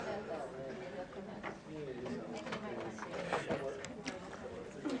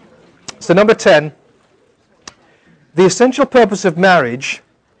So number 10, the essential purpose of marriage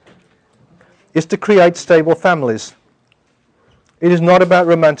is to create stable families. It is not about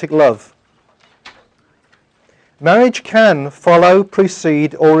romantic love. Marriage can follow,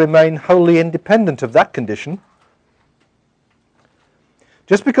 precede, or remain wholly independent of that condition.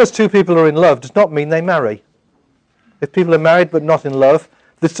 Just because two people are in love does not mean they marry. If people are married but not in love,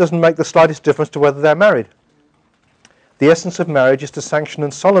 this doesn't make the slightest difference to whether they're married. The essence of marriage is to sanction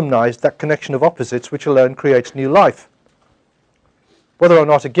and solemnize that connection of opposites which alone creates new life. Whether or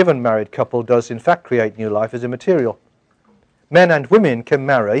not a given married couple does in fact create new life is immaterial. Men and women can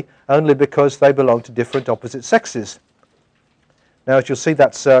marry only because they belong to different opposite sexes. Now, as you'll see,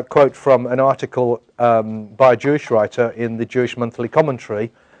 that's a quote from an article by a Jewish writer in the Jewish Monthly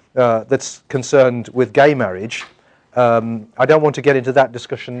Commentary that's concerned with gay marriage. I don't want to get into that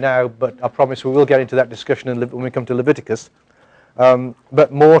discussion now, but I promise we will get into that discussion when we come to Leviticus.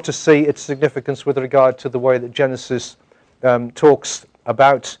 But more to see its significance with regard to the way that Genesis talks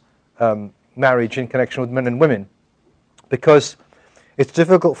about marriage in connection with men and women. Because it's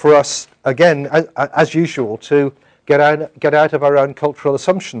difficult for us, again, as usual, to get out of our own cultural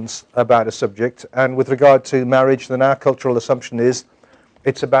assumptions about a subject. And with regard to marriage, then our cultural assumption is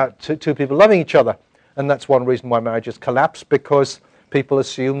it's about two people loving each other. And that's one reason why marriages collapse, because people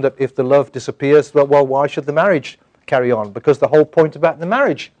assume that if the love disappears, well, why should the marriage carry on? Because the whole point about the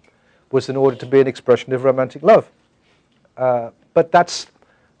marriage was in order to be an expression of romantic love. But that's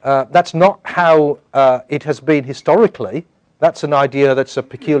not how it has been historically. That's an idea that's a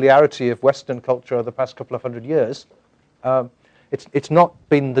peculiarity of Western culture over the past couple of hundred years. It's not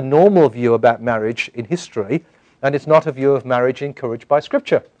been the normal view about marriage in history, and it's not a view of marriage encouraged by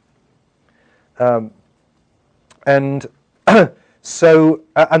Scripture. And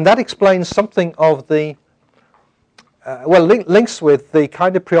that explains something of the links with the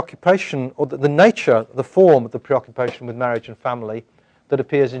kind of preoccupation, or the nature, the form of the preoccupation with marriage and family that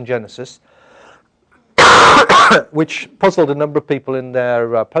appears in Genesis, which puzzled a number of people in their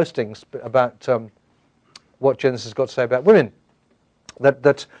postings about what Genesis has got to say about women.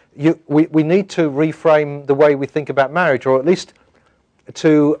 We need to reframe the way we think about marriage, or at least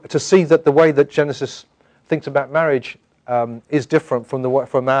to see that the way that Genesis thinks about marriage is different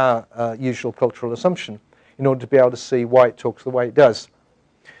from our usual cultural assumption, in order to be able to see why it talks the way it does.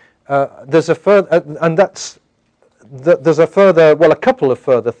 There's a couple of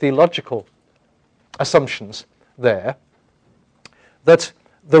further theological assumptions there. That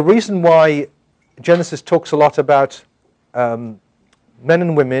the reason why Genesis talks a lot about men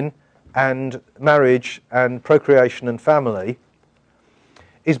and women and marriage and procreation and family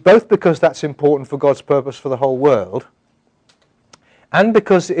is both because that's important for God's purpose for the whole world, and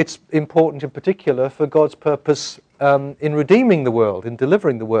because it's important in particular for God's purpose in redeeming the world, in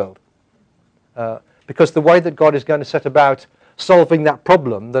delivering the world. Because the way that God is going to set about solving that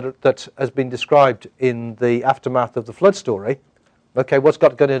problem that has been described in the aftermath of the flood story, okay, what's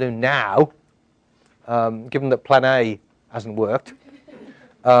God going to do now, given that plan A hasn't worked,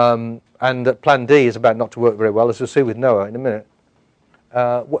 and that plan D is about not to work very well, as we'll see with Noah in a minute.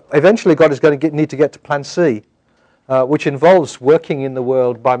 Eventually God is going to need to get to plan C, which involves working in the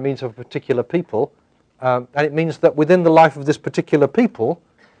world by means of a particular people, and it means that within the life of this particular people,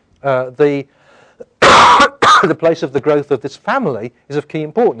 the place of the growth of this family is of key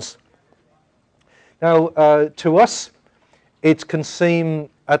importance. Now, to us, it can seem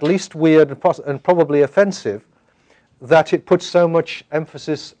at least weird and probably offensive that it puts so much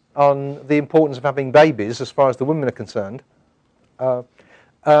emphasis on the importance of having babies as far as the women are concerned.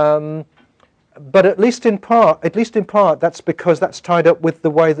 But at least in part, that's because that's tied up with the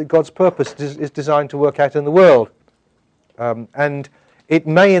way that God's purpose is designed to work out in the world. And it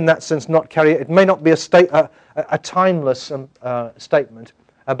may, in that sense, it may not be a timeless statement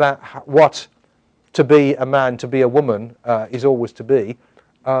about what to be a man, to be a woman is always to be,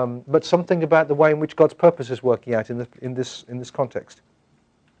 but something about the way in which God's purpose is working out in this context.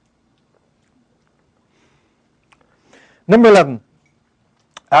 Number 11.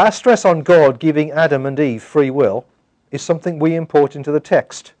 Our stress on God giving Adam and Eve free will is something we import into the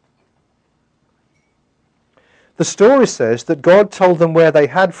text. The story says that God told them where they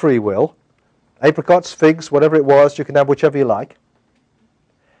had free will, apricots, figs, whatever it was, you can have whichever you like,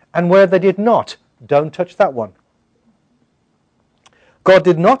 and where they did not, don't touch that one. God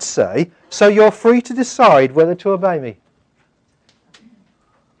did not say, so you're free to decide whether to obey me.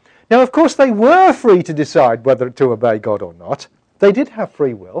 Now, of course, they were free to decide whether to obey God or not. They did have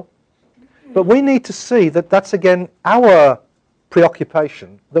free will, but we need to see that that's again our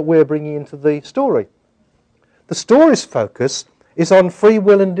preoccupation that we're bringing into the story. The story's focus is on free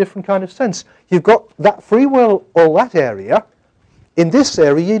will in a different kind of sense. You've got that free will, all that area. In this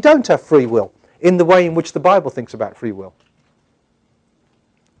area, you don't have free will in the way in which the Bible thinks about free will.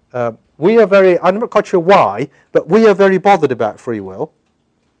 We are very, I'm not quite sure why, but we are very bothered about free will.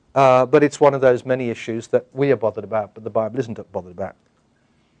 But it's one of those many issues that we are bothered about, but the Bible isn't bothered about.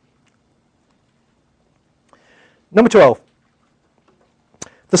 Number 12.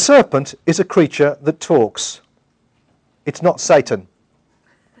 The serpent is a creature that talks. It's not Satan.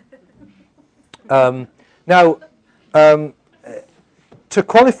 Now, to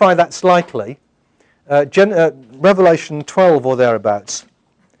qualify that slightly, Revelation 12 or thereabouts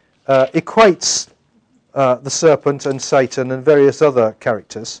equates the serpent and Satan and various other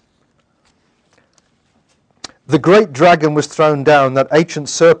characters. The great dragon was thrown down, that ancient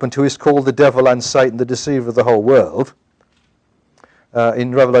serpent who is called the devil and Satan, the deceiver of the whole world,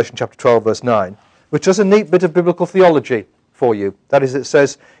 in Revelation chapter 12 verse 9, which does a neat bit of biblical theology for you. That is, it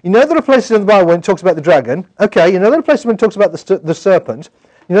says, you know there are places in the Bible when it talks about the dragon. Okay, you know there are places when it talks about the serpent.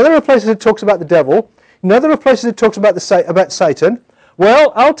 You know there are places it talks about the devil. You know there are places it talks about about Satan.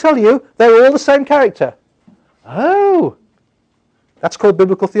 Well, I'll tell you, they're all the same character. Oh, that's called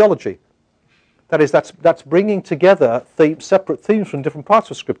biblical theology. That is, that's bringing together separate themes from different parts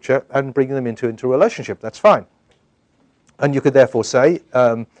of Scripture and bringing them into relationship. That's fine. And you could therefore say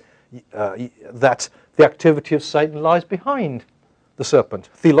that the activity of Satan lies behind the serpent.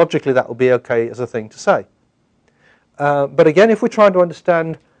 Theologically, that would be okay as a thing to say. But again, if we're trying to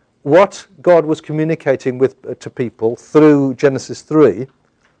understand what God was communicating to people through Genesis 3,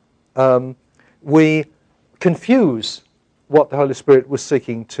 we confuse what the Holy Spirit was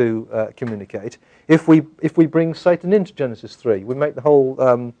seeking to communicate. If we bring Satan into Genesis 3, we make the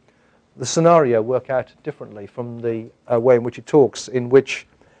whole the scenario work out differently from the way in which it talks, in which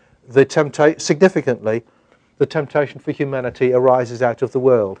significantly the temptation for humanity arises out of the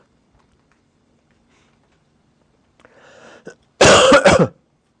world.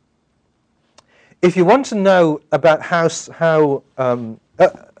 If you want to know about how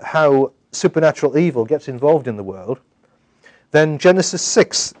supernatural evil gets involved in the world, then Genesis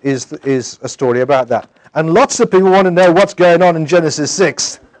 6 is a story about that. And lots of people want to know what's going on in Genesis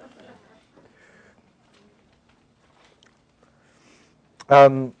 6.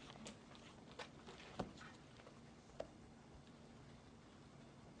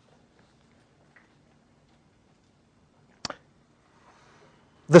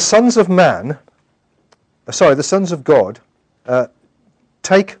 The sons of God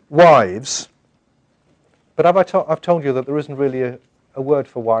take wives. But I've told you that there isn't really a word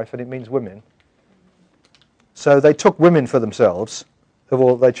for wife, and it means women. So they took women for themselves, of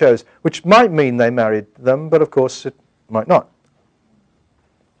all they chose, which might mean they married them, but of course it might not.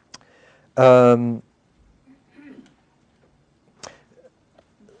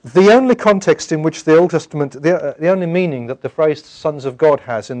 The only context in which the Old Testament, the only meaning that the phrase sons of God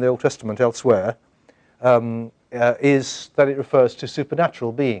has in the Old Testament elsewhere is that it refers to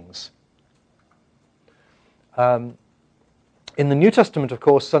supernatural beings. In the New Testament, of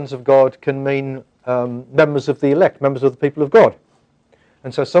course, sons of God can mean members of the elect, members of the people of God.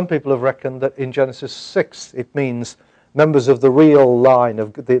 And so some people have reckoned that in Genesis 6 it means members of the real line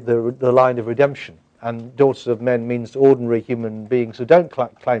of the line of redemption. And daughters of men means ordinary human beings who don't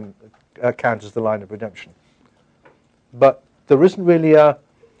count as the line of redemption. But there isn't really a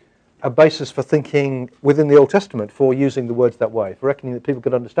basis for thinking within the Old Testament for using the words that way, for reckoning that people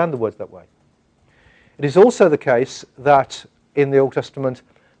could understand the words that way. It is also the case that in the Old Testament,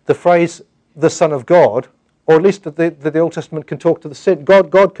 the phrase "the Son of God," or at least that the Old Testament can talk to the sin.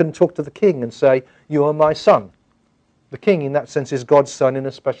 God can talk to the king and say, "You are my son." The king, in that sense, is God's son in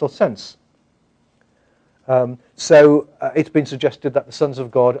a special sense. So it's been suggested that the sons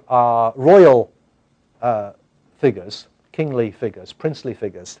of God are royal figures, kingly figures, princely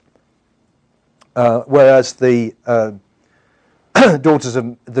figures, whereas the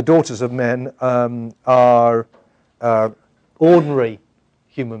daughters of men are ordinary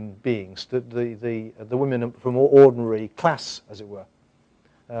human beings, the women from ordinary class, as it were.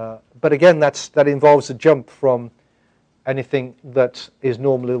 But again, that involves a jump from anything that is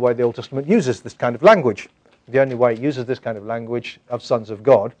normally the way the Old Testament uses this kind of language. The only way it uses this kind of language of sons of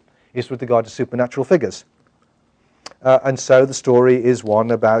God is with regard to supernatural figures. And so the story is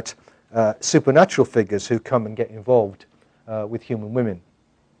one about supernatural figures who come and get involved with human women.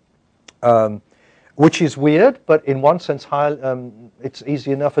 Which is weird, but in one sense it's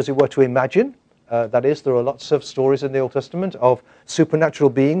easy enough, as it were, to imagine. That is, there are lots of stories in the Old Testament of supernatural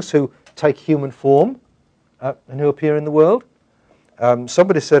beings who take human form and who appear in the world.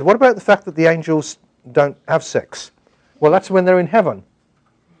 Somebody said, what about the fact that the angels don't have sex? Well, that's when they're in heaven.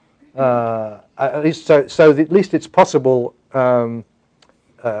 At least so at least it's possible that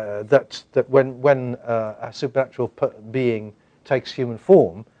when a supernatural being takes human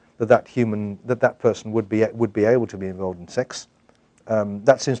form, that person would be able to be involved in sex.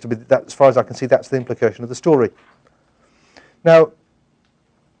 That seems to be that, as far as I can see, that's the implication of the story. Now,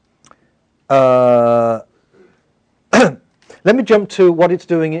 let me jump to what it's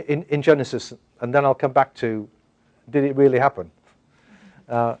doing in Genesis, and then I'll come back to, did it really happen?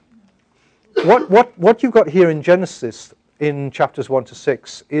 What you've got here in Genesis in chapters 1 to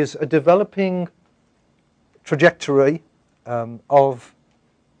 6 is a developing trajectory of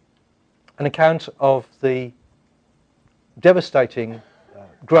an account of the devastating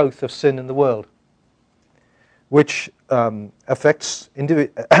growth of sin in the world, which affects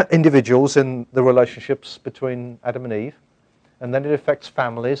individuals in the relationships between Adam and Eve, and then it affects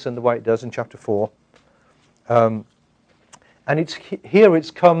families in the way it does in chapter 4. And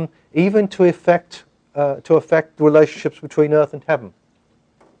it's come even to affect relationships between earth and heaven.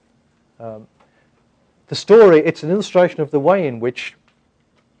 The story, it's an illustration of the way in which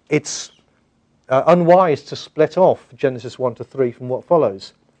it's unwise to split off Genesis 1 to 3 from what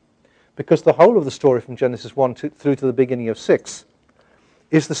follows. Because the whole of the story from Genesis 1 through to the beginning of 6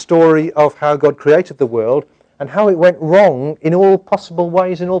 is the story of how God created the world and how it went wrong in all possible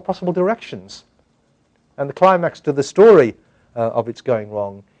ways, in all possible directions. And the climax to the story of its going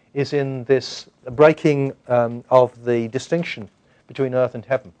wrong is in this breaking of the distinction between earth and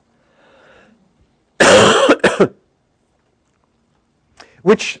heaven.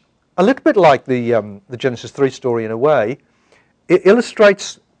 Which, a little bit like the Genesis 3 story in a way, it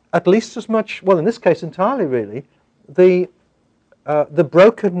illustrates at least as much, well in this case entirely really, the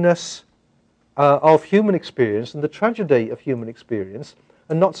brokenness of human experience and the tragedy of human experience,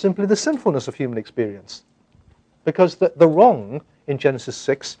 and not simply the sinfulness of human experience. Because the wrong in Genesis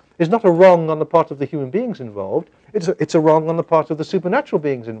 6 is not a wrong on the part of the human beings involved, it's a wrong on the part of the supernatural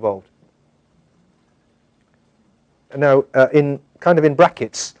beings involved. Now, in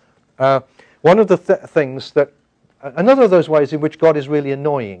brackets, one of the things that, another of those ways in which God is really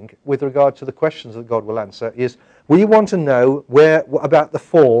annoying with regard to the questions that God will answer is, we want to know about the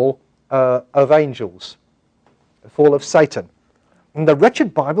fall of angels, the fall of Satan. And the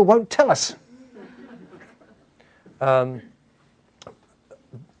wretched Bible won't tell us.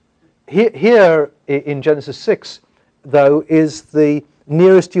 Here in Genesis 6, though, is the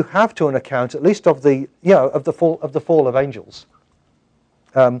nearest you have to an account, at least of the fall of angels,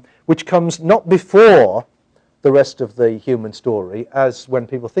 which comes not before the rest of the human story, as when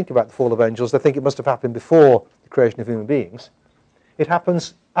people think about the fall of angels, they think it must have happened before the creation of human beings. It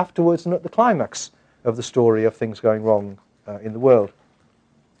happens afterwards and at the climax of the story of things going wrong in the world.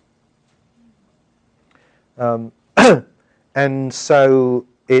 And so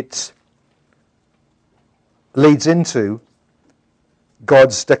it leads into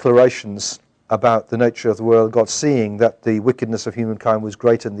God's declarations about the nature of the world, God seeing that the wickedness of humankind was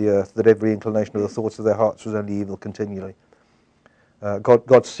great in the earth, that every inclination of the thoughts of their hearts was only evil continually.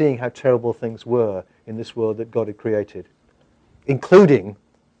 God seeing how terrible things were in this world that God had created, including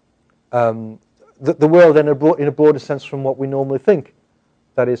the world in a broader sense from what we normally think.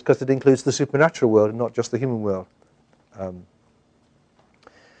 That is, because it includes the supernatural world and not just the human world.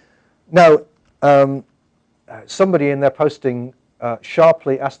 Now, somebody in their posting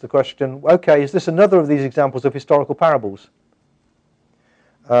sharply asked the question, okay, is this another of these examples of historical parables?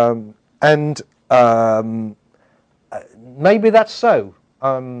 Maybe that's so.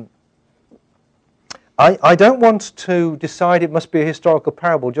 I don't want to decide it must be a historical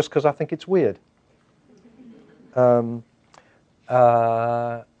parable just because I think it's weird.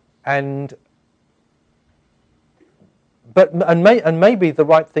 Maybe the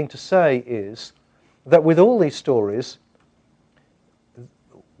right thing to say is that with all these stories,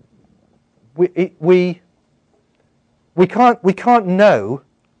 we can't know,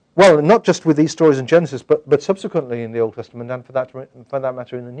 well, not just with these stories in Genesis, but subsequently in the Old Testament, and for that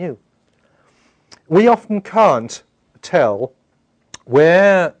matter in the New. We often can't tell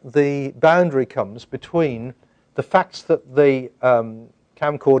where the boundary comes between the facts that the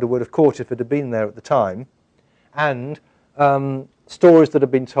camcorder would have caught if it had been there at the time, and stories that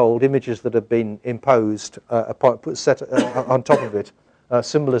have been told, images that have been imposed, set on top of it,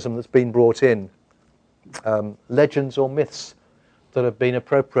 symbolism that's been brought in, legends or myths that have been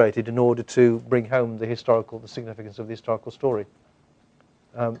appropriated in order to bring home the significance of the historical story.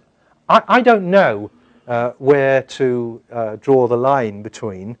 I don't know where to draw the line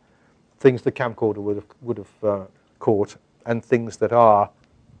between things the camcorder would have caught and things that are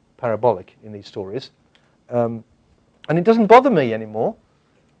parabolic in these stories. And it doesn't bother me anymore,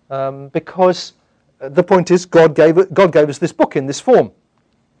 because the point is God gave us this book in this form.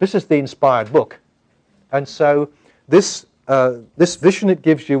 This is the inspired book. And so this vision it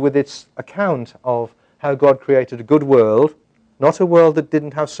gives you with its account of how God created a good world, not a world that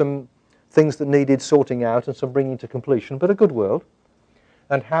didn't have some things that needed sorting out and some bringing to completion, but a good world,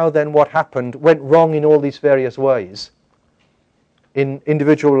 and how then what happened went wrong in all these various ways, in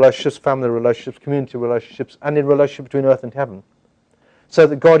individual relationships, family relationships, community relationships, and in relationship between earth and heaven, so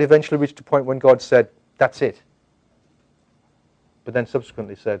that God eventually reached a point when God said, that's it. But then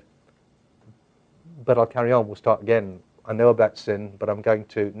subsequently said, but I'll carry on, we'll start again. I know about sin, but I'm going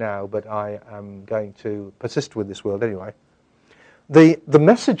to now, but I am going to persist with this world anyway. The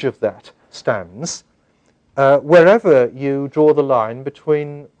message of that stands wherever you draw the line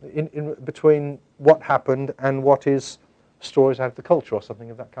between between what happened and what is stories out of the culture or something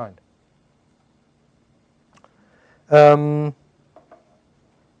of that kind. The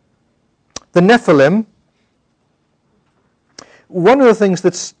Nephilim. One of the things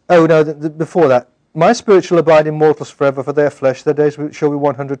that's before that, my spirit shall abide in mortals forever, for their flesh, their days shall be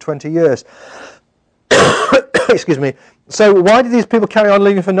 120 years. Excuse me. So why did these people carry on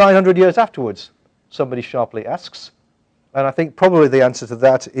living for 900 years afterwards? Somebody sharply asks. And I think probably the answer to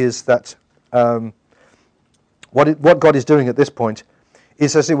that is that what God is doing at this point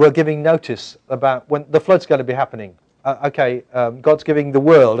is, as it were, giving notice about when the flood's going to be happening. God's giving the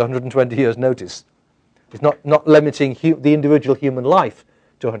world 120 years notice. It's not limiting the individual human life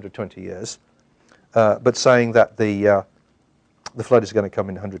to 120 years, but saying that the flood is going to come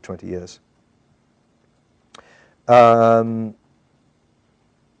in 120 years. The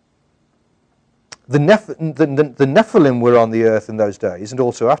Nephilim were on the earth in those days, and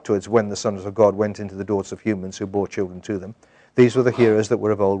also afterwards when the sons of God went into the daughters of humans who bore children to them. These were the heroes that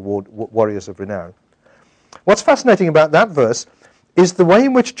were of old, warriors of renown. What's fascinating about that verse is the way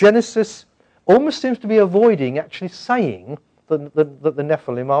in which Genesis almost seems to be avoiding actually saying that the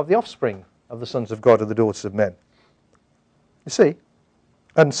Nephilim are the offspring of the sons of God and the daughters of men. You see?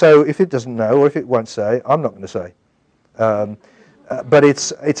 And so if it doesn't know, or if it won't say, I'm not going to say. But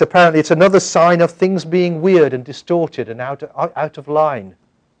it's apparently it's another sign of things being weird and distorted and out of line.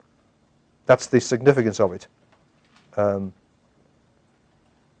 That's the significance of it.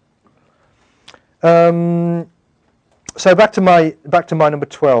 So back to my number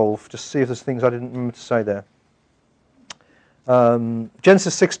 12, just see if there's things I didn't remember to say there.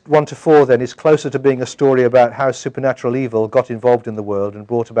 Genesis 6:1-4 then is closer to being a story about how supernatural evil got involved in the world and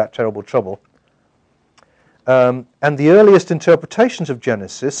brought about terrible trouble. And the earliest interpretations of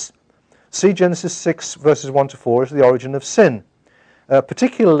Genesis see Genesis 6 verses 1-4 as the origin of sin,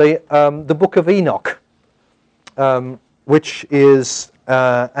 particularly the book of Enoch, which is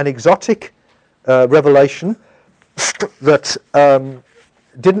an exotic revelation that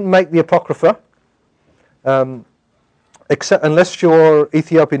didn't make the Apocrypha, except unless you're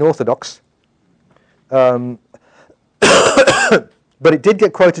Ethiopian Orthodox, but it did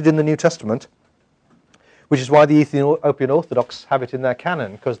get quoted in the New Testament, which is why the Ethiopian Orthodox have it in their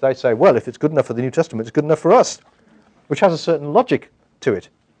canon, because they say, well, if it's good enough for the New Testament, it's good enough for us, which has a certain logic to it.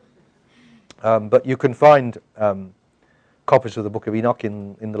 But you can find copies of the Book of Enoch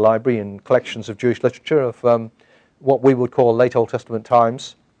in the library and collections of Jewish literature of what we would call late Old Testament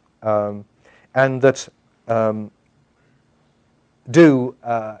times, and that do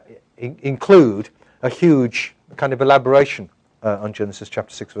include a huge kind of elaboration on Genesis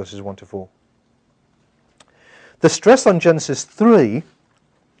chapter 6 verses 1-4. The stress on Genesis 3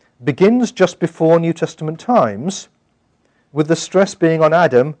 begins just before New Testament times, with the stress being on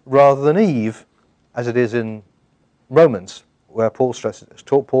Adam rather than Eve, as it is in Romans, where Paul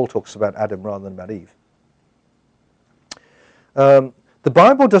talks about Adam rather than about Eve. The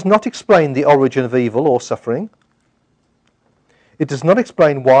Bible does not explain the origin of evil or suffering. It does not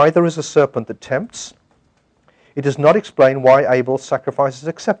explain why there is a serpent that tempts. It does not explain why Abel's sacrifice is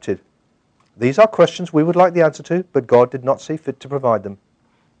accepted. These are questions we would like the answer to, but God did not see fit to provide them.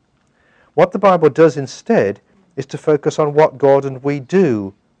 What the Bible does instead is to focus on what God and we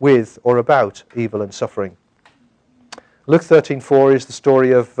do with or about evil and suffering. Luke 13:4 is the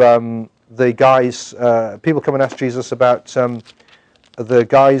story of the guys, people come and ask Jesus about the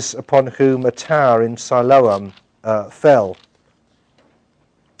guys upon whom a tower in Siloam fell.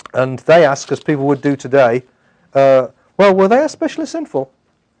 And they ask, as people would do today, well, were they especially sinful?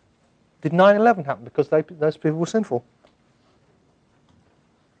 Did 9/11 happen because those people were sinful?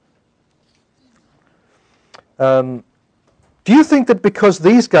 Do you think that because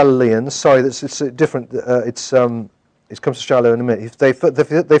these Galileans, it's different, it comes to Shiloh in a minute, they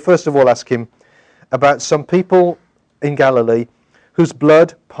first of all ask him about some people in Galilee, whose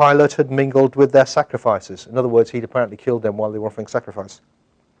blood Pilate had mingled with their sacrifices. In other words, he'd apparently killed them while they were offering sacrifice.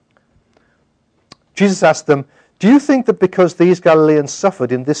 Jesus asked them, do you think that because these Galileans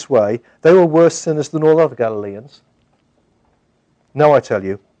suffered in this way, they were worse sinners than all other Galileans? No, I tell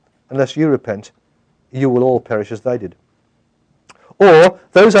you, unless you repent, you will all perish as they did. Or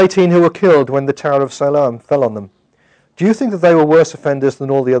those 18 who were killed when the Tower of Siloam fell on them. Do you think that they were worse offenders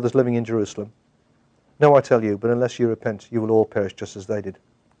than all the others living in Jerusalem? No, I tell you, but unless you repent, you will all perish just as they did.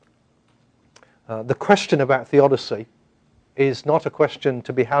 The question about theodicy is not a question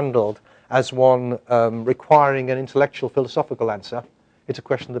to be handled as one requiring an intellectual philosophical answer. It's a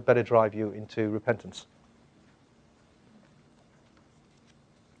question that better drive you into repentance.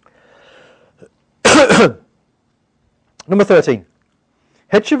 Number 13.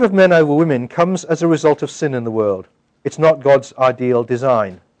 Headship of men over women comes as a result of sin in the world. It's not God's ideal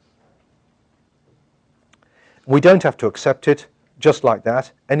design. We don't have to accept it just like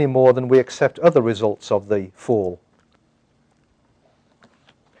that any more than we accept other results of the fall.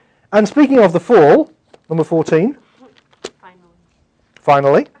 And speaking of the fall, number 14.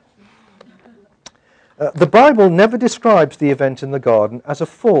 Finally. The Bible never describes the event in the garden as a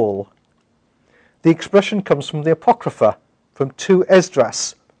fall. The expression comes from the Apocrypha, from 2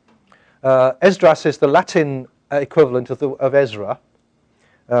 Esdras. Esdras is the Latin equivalent of Ezra.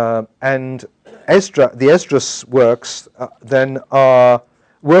 And the Esdras works then are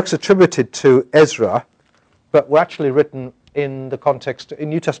works attributed to Ezra, but were actually written in the context in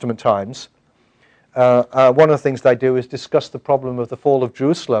New Testament times. One of the things they do is discuss the problem of the fall of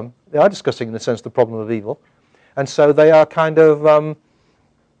Jerusalem. They are discussing, in a sense, the problem of evil. And so they are kind of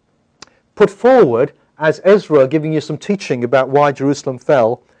put forward as Ezra giving you some teaching about why Jerusalem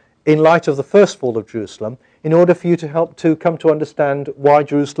fell in light of the first fall of Jerusalem, in order for you to help to come to understand why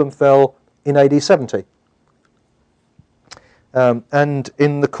Jerusalem fell in AD 70. And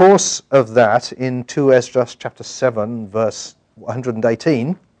in the course of that, in 2 Esdras chapter 7, verse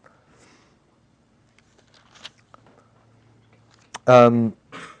 118,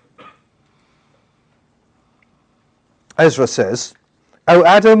 Ezra says, O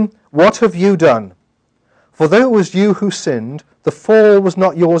Adam, what have you done? For though it was you who sinned, the fall was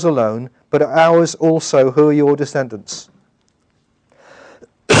not yours alone, but ours also who are your descendants.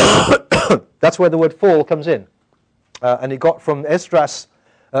 That's where the word fall comes in. And it got from Esdras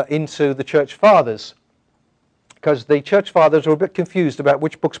into the church fathers, because the church fathers were a bit confused about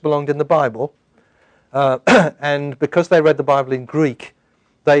which books belonged in the Bible. And because they read the Bible in Greek,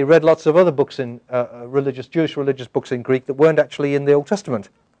 they read lots of other books in Jewish religious books in Greek that weren't actually in the Old Testament.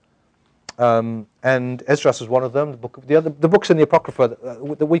 And Esdras was one of them. The books in the Apocrypha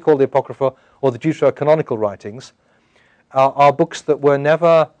that we call the Apocrypha, or the Deuterocanonical writings, are books that were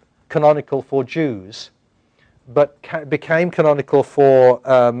never canonical for Jews, but became canonical for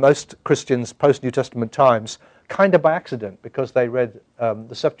most Christians post-New Testament times, kind of by accident, because they read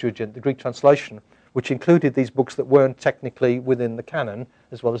the Septuagint, the Greek translation, which included these books that weren't technically within the canon,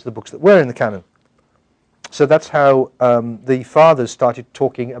 as well as the books that were in the canon. So that's how the fathers started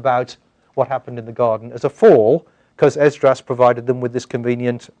talking about what happened in the garden as a fall, because Esdras provided them with this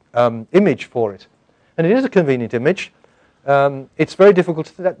convenient image for it. And it is a convenient image. It's very difficult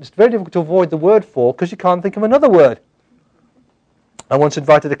to avoid the word fall, because you can't think of another word. I once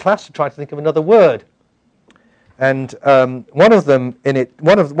invited a class to try to think of another word, and one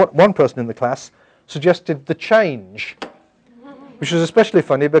person in the class suggested the change, which was especially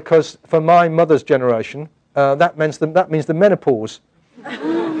funny because for my mother's generation, that means the menopause.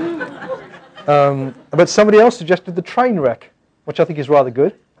 But somebody else suggested the train wreck, which I think is rather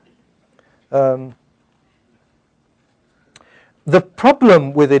good. The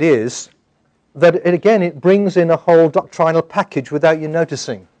problem with it is that, it brings in a whole doctrinal package without you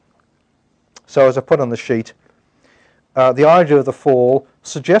noticing. So as I put on the sheet, the idea of the fall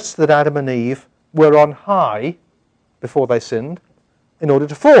suggests that Adam and Eve were on high before they sinned in order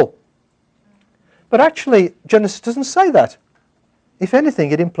to fall. But actually, Genesis doesn't say that. If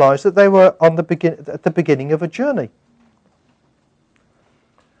anything, it implies that they were at the beginning of a journey.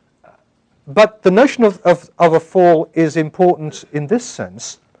 But the notion of a fall is important in this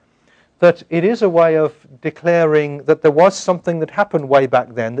sense, that it is a way of declaring that there was something that happened way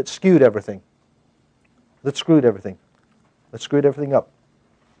back then that skewed everything, that screwed everything up.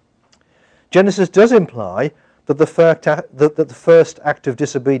 Genesis does imply that the first act of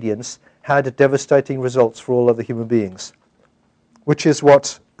disobedience had devastating results for all other human beings, which is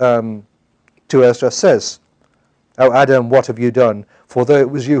what 2 Esdras says. O Adam, what have you done? For though it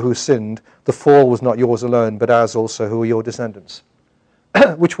was you who sinned, the fall was not yours alone, but ours also who are your descendants.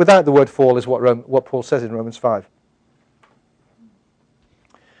 Which without the word fall is what Paul says in Romans 5.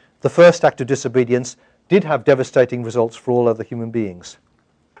 the first act of disobedience did have devastating results for all other human beings.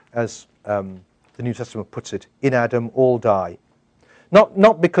 As the New Testament puts it, in Adam all die.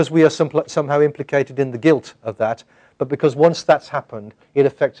 Not because we are somehow implicated in the guilt of that, but because once that's happened, it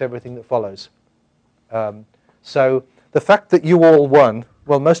affects everything that follows. So the fact that you all won,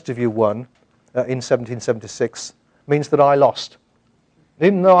 well, most of you won in 1776, means that I lost,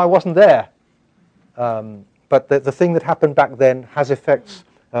 even though I wasn't there. But the thing that happened back then has effects.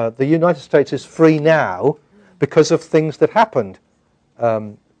 The United States is free now because of things that happened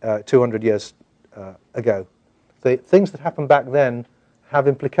 200 years ago. The things that happened back then have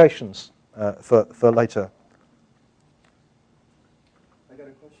implications for later. I got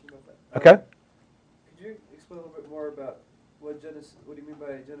a question about that. Okay. Could you explain a little bit more about what do you mean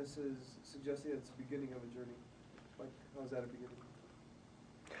by Genesis suggesting it's the beginning of a journey? Like, how is that a beginning?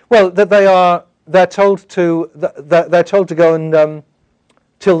 Well, that they're told to go and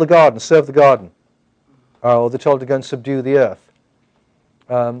till the garden, serve the garden, or they're told to go and subdue the earth.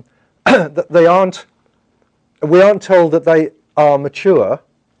 We aren't told that they are mature,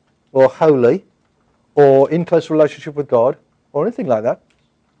 or holy, or in close relationship with God, or anything like that.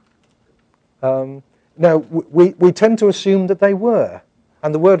 Now, we tend to assume that they were,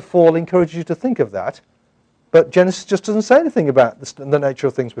 and the word fall encourages you to think of that, but Genesis just doesn't say anything about the nature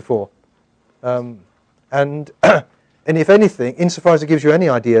of things before. And if anything, insofar as it gives you any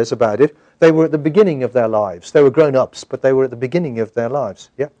ideas about it, they were at the beginning of their lives. They were grown-ups, but they were at the beginning of their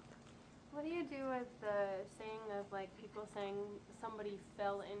lives. Yeah? What do you do with the saying of, like, people saying somebody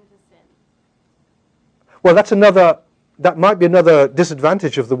fell into sin? Well, that might be another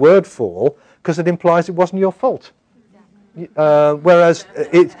disadvantage of the word fall, because it implies it wasn't your fault. Whereas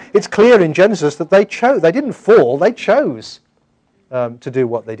it's clear in Genesis that they didn't fall, they chose to do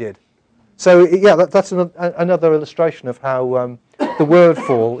what they did. So yeah, that's another illustration of how the word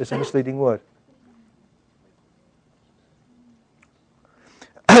fall is a misleading word.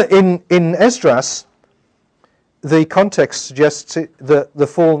 In Esdras, the context suggests that the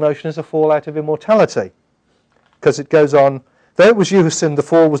fall notion is a fall out of immortality, because it goes on, though it was you who sinned, the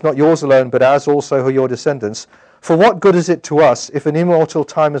fall was not yours alone, but ours also, your descendants. For what good is it to us if an immortal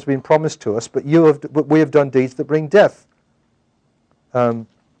time has been promised to us, but we have done deeds that bring death?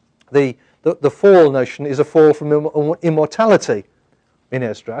 The fall notion is a fall from immortality in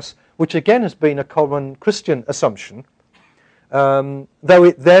Esdras, which again has been a common Christian assumption, though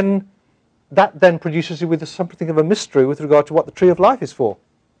that then produces you with something of a mystery with regard to what the tree of life is for.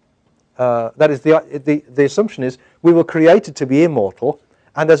 That is, the assumption is we were created to be immortal,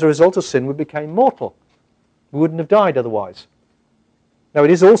 and as a result of sin we became mortal. We wouldn't have died otherwise. Now,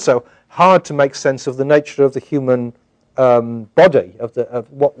 it is also hard to make sense of the nature of the human body,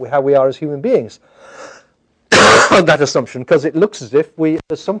 how we are as human beings, on that assumption, because it looks as if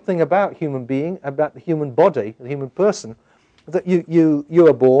there's something about human being, about the human body, the human person, that you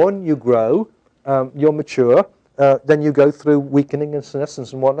are born, you grow, you're mature, then you go through weakening and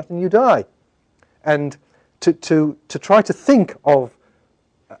senescence and whatnot, and you die. And to try to think of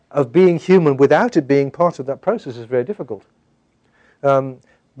being human without it being part of that process is very difficult.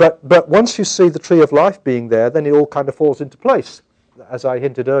 But once you see the tree of life being there, then it all kind of falls into place, as I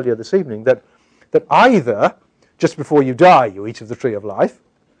hinted earlier this evening, that either just before you die you eat of the tree of life,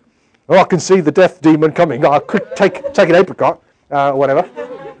 or I can see the death demon coming, I could take an apricot, or whatever,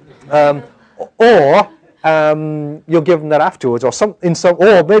 or you're given that afterwards, or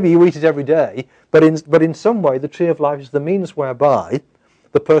maybe you eat it every day, but in some way the tree of life is the means whereby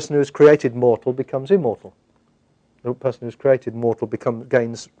the person who is created mortal becomes immortal. The person who is created mortal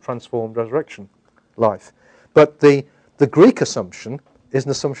gains transformed resurrection life. But the Greek assumption is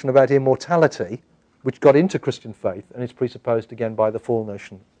an assumption about immortality, which got into Christian faith and is presupposed again by the fall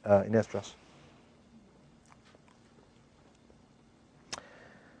notion in Esdras.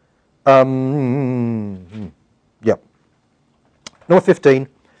 Yeah. Number 15.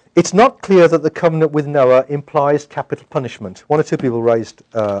 It's not clear that the covenant with Noah implies capital punishment. One or two people raised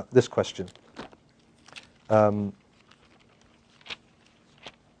this question.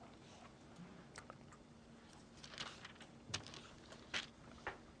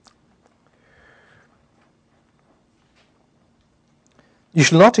 You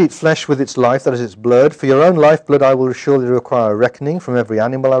shall not eat flesh with its life, that is its blood. For your own lifeblood I will surely require a reckoning. From every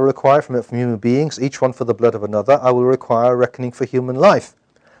animal I will require, from human beings, each one for the blood of another, I will require a reckoning for human life.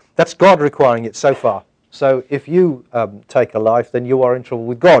 That's God requiring it so far. So if you take a life, then you are in trouble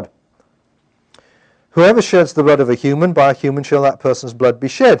with God. Whoever sheds the blood of a human, by a human shall that person's blood be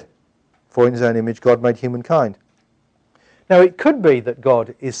shed. For in his own image God made humankind. Now it could be that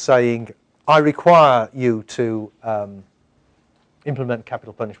God is saying, I require you to implement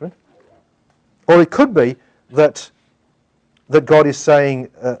capital punishment. Or it could be that God is saying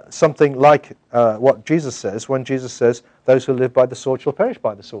something like what Jesus says when Jesus says, those who live by the sword shall perish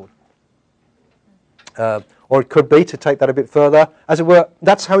by the sword. Or it could be, to take that a bit further, as it were,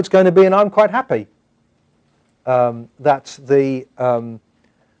 that's how it's going to be, and I'm quite happy that the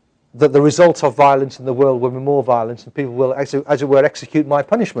result of violence in the world will be more violence, and people will, as it were, execute my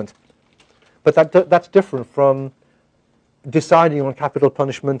punishment. But that's different from deciding on capital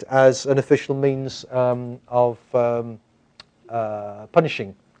punishment as an official means of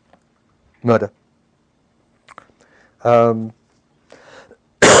punishing murder.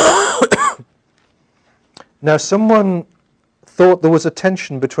 Now, someone thought there was a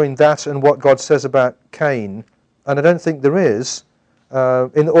tension between that and what God says about Cain, and I don't think there is,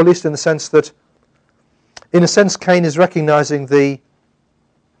 or at least in the sense that, in a sense, Cain is recognizing the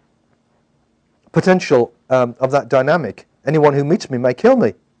potential of that dynamic. Anyone who meets me may kill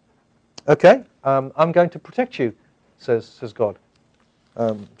me. Okay, I'm going to protect you, says God.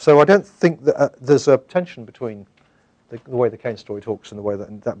 So I don't think that there's a tension between the way the Cain story talks and the way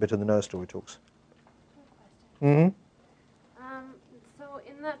that bit of the Noah story talks. Mm-hmm. So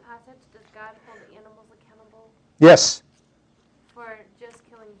in that passage, does God hold animals accountable? Yes. For just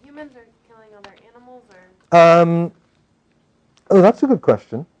killing humans or killing other animals, or? Oh, that's a good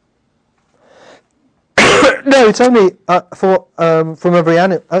question. No, it's only from every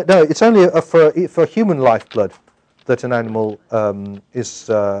animal. No, it's only for human lifeblood that an animal is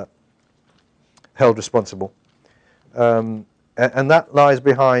held responsible, and that lies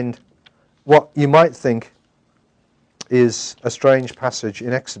behind what you might think is a strange passage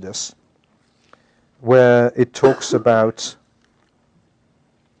in Exodus, where it talks about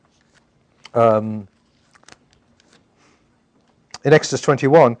in Exodus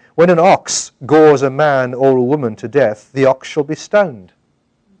 21, when an ox gores a man or a woman to death, the ox shall be stoned.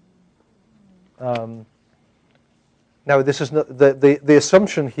 Now, this is not, the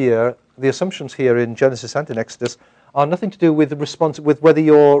assumption here. The assumptions here in Genesis and in Exodus are nothing to do with with whether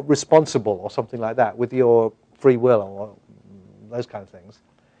you're responsible or something like that, with your free will or those kind of things.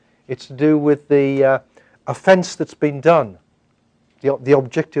 It's to do with the offence that's been done, the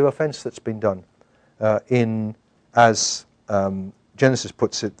objective offence that's been done as Genesis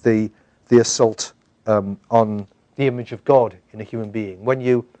puts it, the assault on the image of God in a human being. When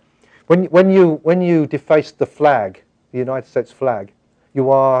you deface the flag, the United States flag,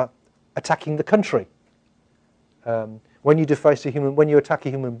 you are attacking the country. When you attack a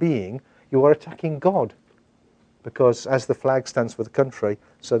human being, you are attacking God, because as the flag stands for the country,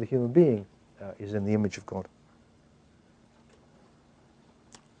 so the human being is in the image of God.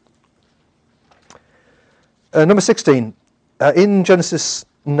 Number 16. In Genesis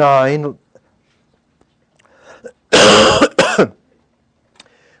 9,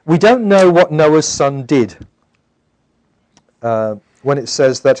 we don't know what Noah's son did when it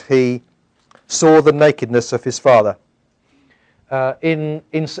says that he saw the nakedness of his father.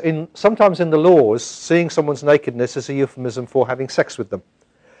 Sometimes in the laws, seeing someone's nakedness is a euphemism for having sex with them,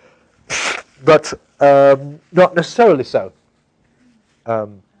 but not necessarily so.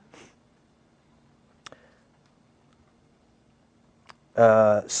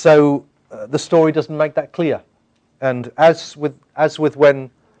 So the story doesn't make that clear, and as with when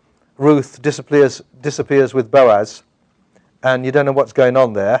Ruth disappears with Boaz, and you don't know what's going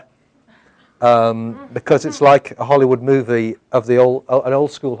on there, because it's like a Hollywood movie of an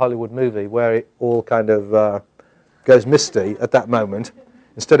old school Hollywood movie where it all kind of goes misty at that moment,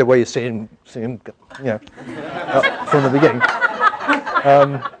 instead of where you see him from the beginning.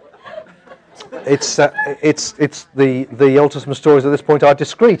 It's the Old Testament stories at this point are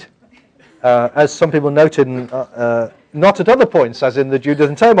discrete, as some people noted, not at other points, as in the Judas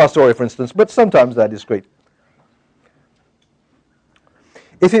and Tamar story, for instance, but sometimes they're discrete.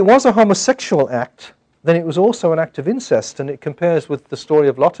 If it was a homosexual act, then it was also an act of incest, and it compares with the story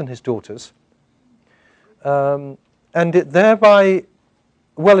of Lot and his daughters. And it thereby,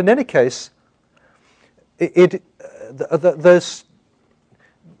 well, in any case, there's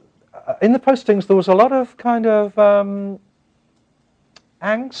in the postings there was a lot of kind of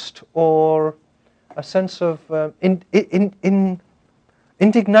angst or a sense of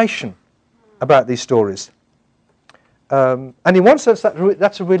indignation about these stories. And in one sense,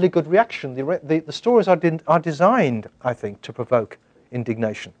 that's a really good reaction. The stories are designed, I think, to provoke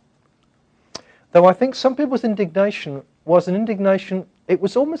indignation. Though I think some people's indignation was an indignation, it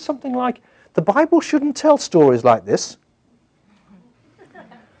was almost something like, the Bible shouldn't tell stories like this.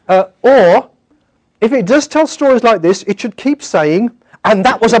 Or, if it does tell stories like this, it should keep saying, and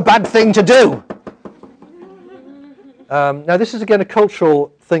that was a bad thing to do. Now, this is again a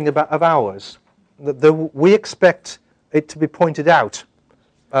cultural thing of ours. We expect it to be pointed out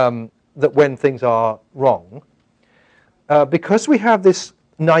that when things are wrong, because we have this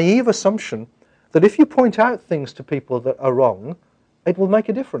naive assumption that if you point out things to people that are wrong, it will make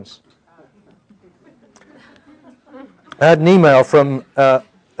a difference. I had an email from a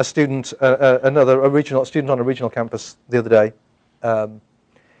student, another student on a regional campus the other day. I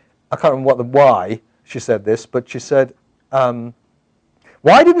can't remember why she said this, but she said,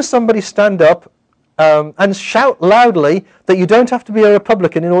 why didn't somebody stand up and shout loudly that you don't have to be a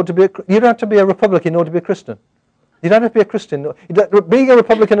Republican in order to be you don't have to be a Republican in order to be a Christian. You don't have to be a Christian. Being a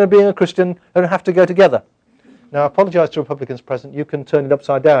Republican and being a Christian don't have to go together. Now, I apologise to Republicans present. You can turn it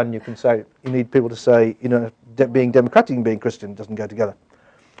upside down. You can say you need people to say, being Democratic and being Christian doesn't go together.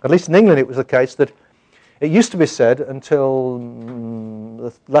 At least in England, it was the case that it used to be said until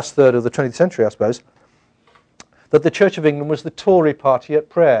the last third of the 20th century, I suppose, that the Church of England was the Tory party at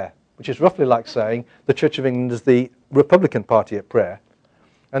prayer, which is roughly like saying the Church of England is the Republican party at prayer.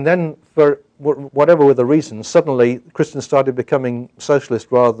 And then, for whatever were the reasons, suddenly Christians started becoming socialist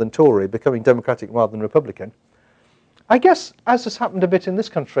rather than Tory, becoming Democratic rather than Republican. I guess, as has happened a bit in this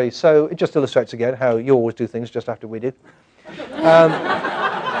country, so it just illustrates again how you always do things just after we do.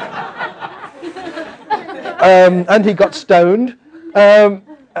 And he got stoned, so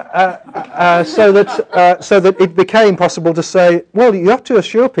that it became possible to say, well, you have to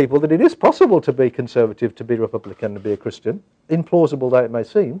assure people that it is possible to be conservative, to be Republican, to be a Christian, implausible though it may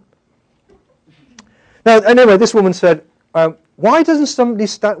seem. Now, anyway, this woman said, why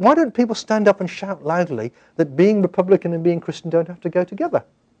don't people stand up and shout loudly that being Republican and being Christian don't have to go together?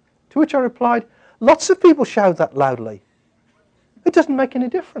 To which I replied, lots of people shout that loudly. It doesn't make any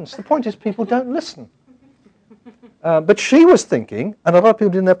difference. The point is people don't listen. But she was thinking, and a lot of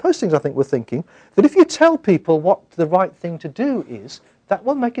people in their postings I think were thinking, that if you tell people what the right thing to do is, that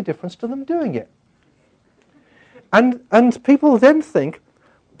will make a difference to them doing it. And people then think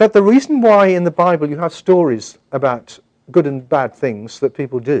that the reason why in the Bible you have stories about good and bad things that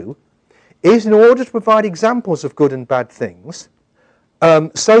people do is in order to provide examples of good and bad things,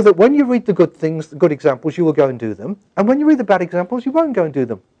 so that when you read the good things, the good examples, you will go and do them, and when you read the bad examples, you won't go and do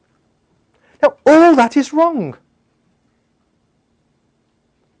them. Now, all that is wrong.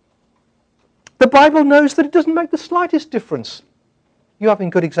 The Bible knows that it doesn't make the slightest difference you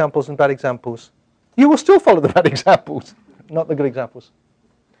having good examples and bad examples. You will still follow the bad examples, not the good examples.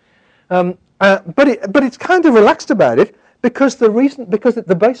 But it's kind of relaxed about it because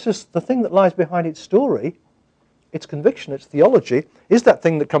the basis, the thing that lies behind its story, its conviction, its theology, is that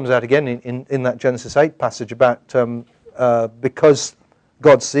thing that comes out again in that Genesis 8 passage about because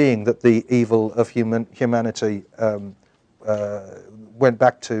God, seeing that the evil of humanity went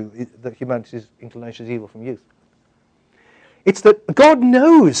back to that humanity's inclination is evil from youth. It's that God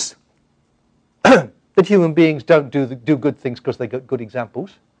knows that human beings don't do good things because they got good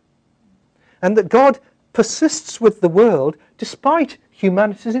examples, and that God persists with the world despite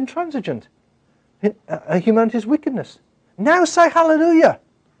humanity's intransigence, humanity's wickedness. Now say hallelujah.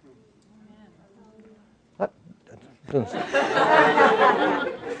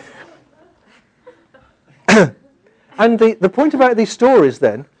 And the point about these stories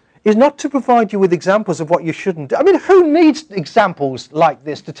then is not to provide you with examples of what you shouldn't do. I mean, who needs examples like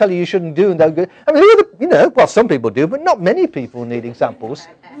this to tell you shouldn't do and don't go? I mean, well, some people do, but not many people need examples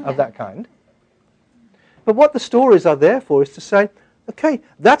of that kind. But what the stories are there for is to say, okay,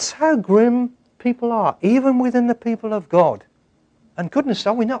 that's how grim people are, even within the people of God. And goodness,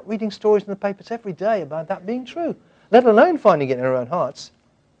 are we not reading stories in the papers every day about that being true, let alone finding it in our own hearts?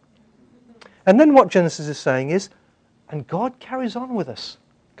 And then what Genesis is saying is, and God carries on with us.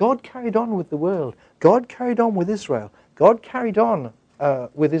 God carried on with the world. God carried on with Israel. God carried on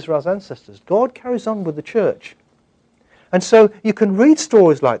with Israel's ancestors. God carries on with the church. And so you can read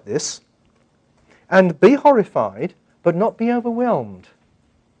stories like this and be horrified, but not be overwhelmed.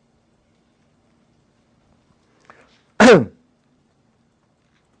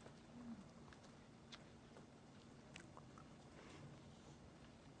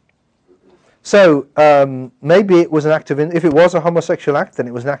 So maybe it was an act of, if it was a homosexual act, then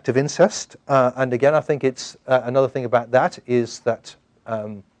it was an act of incest. And again, I think it's another thing about that is that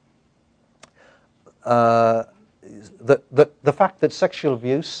the fact that sexual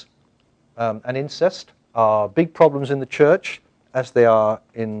abuse and incest are big problems in the church, as they are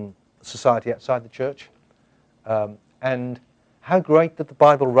in society outside the church, and how great that the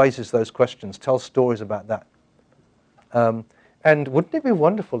Bible raises those questions, tells stories about that. And wouldn't it be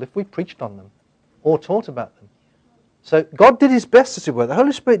wonderful if we preached on them or taught about them? So God did his best, as it were. The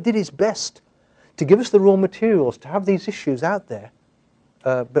Holy Spirit did his best to give us the raw materials to have these issues out there,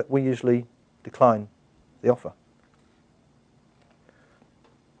 but we usually decline the offer.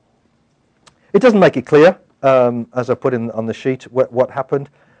 It doesn't make it clear, as I put in on the sheet, what happened.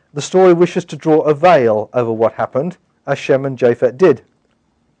 The story wishes to draw a veil over what happened, as Shem and Japheth did.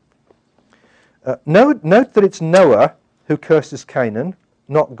 Note that it's Noah who curses Canaan,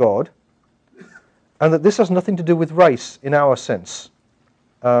 not God, and that this has nothing to do with race in our sense.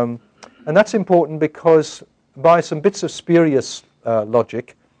 And that's important because by some bits of spurious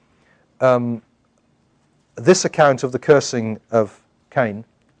logic, this account of the cursing of Canaan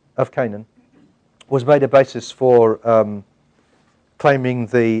was made a basis for claiming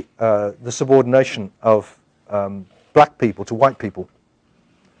the subordination of black people to white people.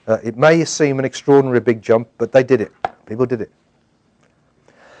 It may seem an extraordinary big jump, but they did it. People did it.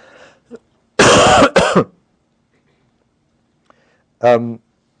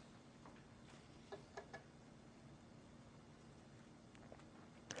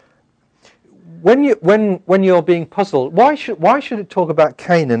 When you're being puzzled, why should it talk about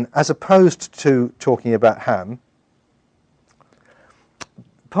Canaan as opposed to talking about Ham?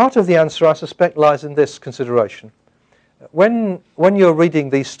 Part of the answer, I suspect, lies in this consideration. When you're reading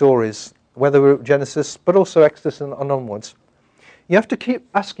these stories, whether we're at Genesis, but also Exodus and onwards, you have to keep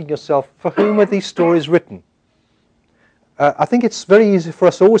asking yourself, for whom are these stories written? I think it's very easy for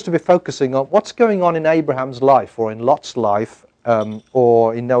us always to be focusing on what's going on in Abraham's life, or in Lot's life,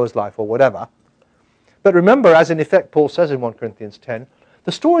 or in Noah's life, or whatever. But remember, as in effect Paul says in 1 Corinthians 10,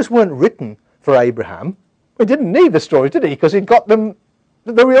 the stories weren't written for Abraham. He didn't need the stories, did he? Because he'd got them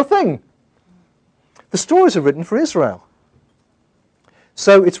the real thing. The stories are written for Israel.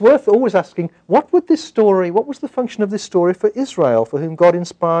 So it's worth always asking, what was the function of this story for Israel, for whom God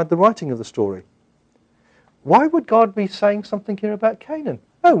inspired the writing of the story? Why would God be saying something here about Canaan?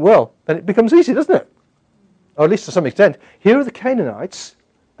 Oh, well, then it becomes easy, doesn't it? Or at least to some extent. Here are the Canaanites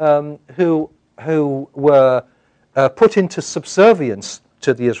who were put into subservience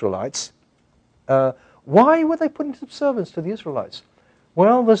to the Israelites. Why were they put into subservience to the Israelites?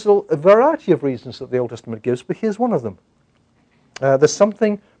 Well, there's a variety of reasons that the Old Testament gives, but here's one of them. There's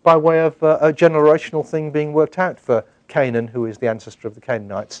something by way of a generational thing being worked out for Canaan, who is the ancestor of the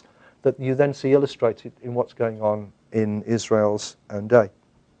Canaanites, that you then see illustrated in what's going on in Israel's own day.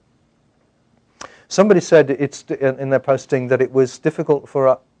 Somebody said in their posting that it was difficult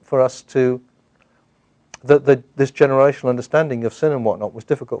for us to, this generational understanding of sin and whatnot was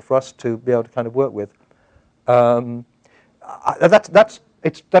difficult for us to be able to kind of work with. That's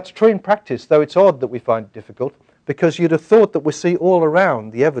true in practice, though it's odd that we find it difficult, because you'd have thought that we see all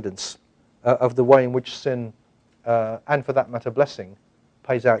around the evidence of the way in which sin, and for that matter blessing,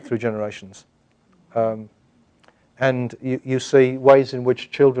 pays out through generations. And you see ways in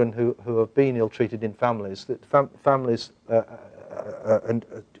which children who have been ill-treated in families, that families and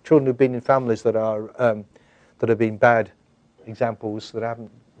children who've been in families that have been bad examples,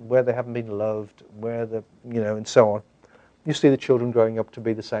 where they haven't been loved, and so on. You see the children growing up to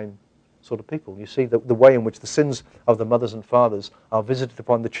be the same sort of people. You see the way in which the sins of the mothers and fathers are visited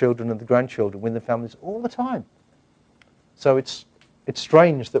upon the children and the grandchildren within the families all the time. So it's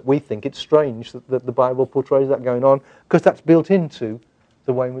strange that we think it's strange that the Bible portrays that going on, because that's built into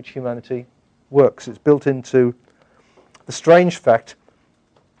the way in which humanity works. It's built into the strange fact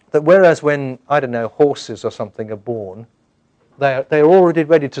that whereas when, I don't know, horses or something are born, they're already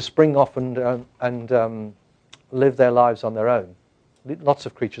ready to spring off and live their lives on their own. Lots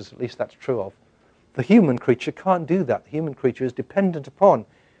of creatures, at least that's true of. The human creature can't do that. The human creature is dependent upon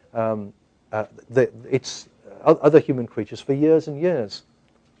its other human creatures for years and years.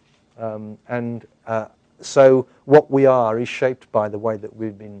 So what we are is shaped by the way that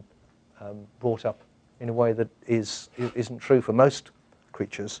we've been brought up in a way that isn't true for most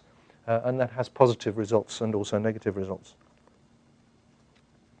creatures, and that has positive results and also negative results.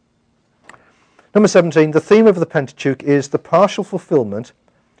 Number 17, the theme of the Pentateuch is the partial fulfillment,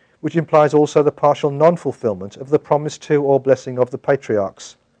 which implies also the partial non-fulfillment of the promise to or blessing of the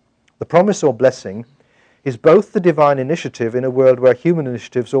patriarchs. The promise or blessing is both the divine initiative in a world where human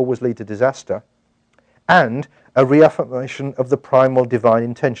initiatives always lead to disaster, and a reaffirmation of the primal divine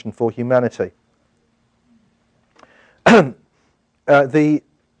intention for humanity. The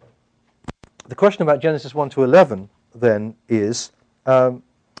question about Genesis 1 to 11 then is,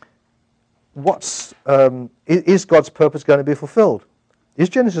 is God's purpose going to be fulfilled? Is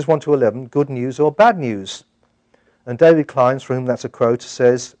Genesis 1 to 11 good news or bad news? And David Kleins, for whom that's a quote,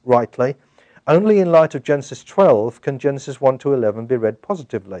 says rightly, only in light of Genesis 12 can Genesis 1 to 11 be read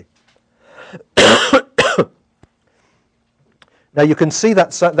positively. Now you can see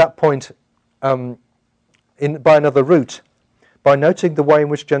that point by another route, by noting the way in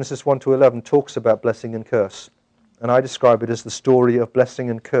which Genesis 1 to 11 talks about blessing and curse. And I describe it as the story of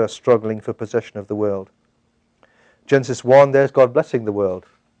blessing and curse struggling for possession of the world. Genesis 1, there's God blessing the world.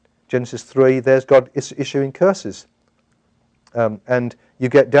 Genesis 3, there's God issuing curses. And you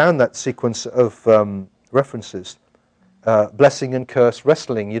get down that sequence of references. Blessing and curse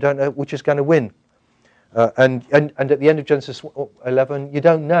wrestling. You don't know which is going to win. And at the end of Genesis 11, you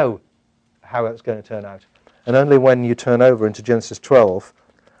don't know how it's going to turn out. And only when you turn over into Genesis 12,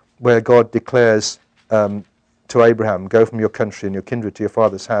 where God declares to Abraham, go from your country and your kindred to your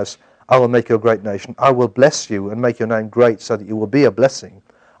father's house, I will make you a great nation. I will bless you and make your name great so that you will be a blessing.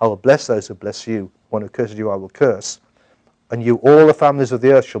 I will bless those who bless you. One who curses you, I will curse. And you, all the families of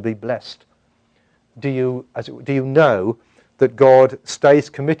the earth shall be blessed. Do you know that God stays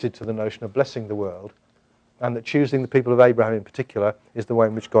committed to the notion of blessing the world, and that choosing the people of Abraham in particular is the way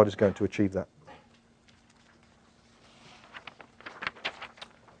in which God is going to achieve that?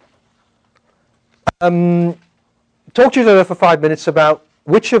 Talk to you there for 5 minutes about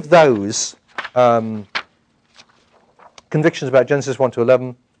which of those convictions about Genesis 1 to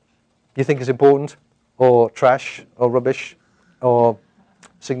 11 you think is important, or trash, or rubbish, or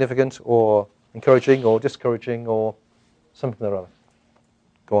significant, or encouraging, or discouraging, or something or other.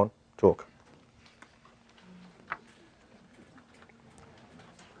 Go on, talk.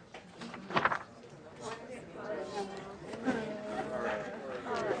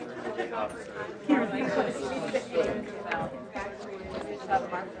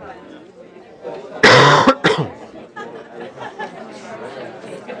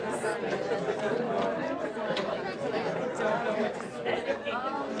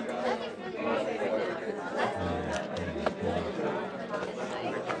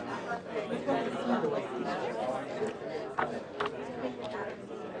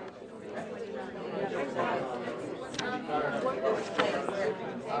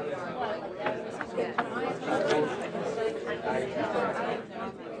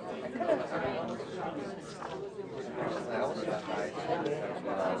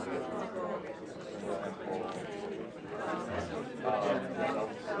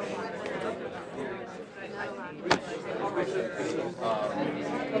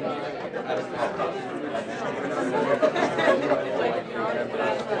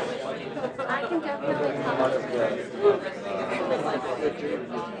 I can definitely tell. For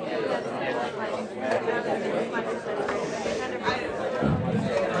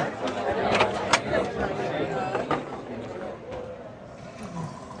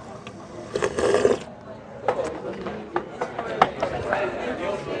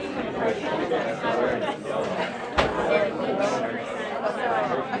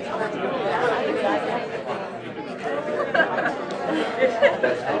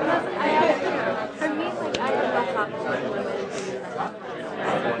me,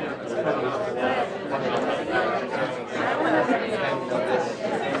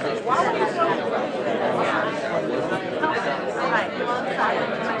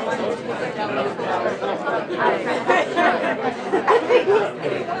 like, I have no problem with women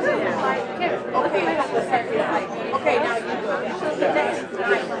doing that. Okay, now you go.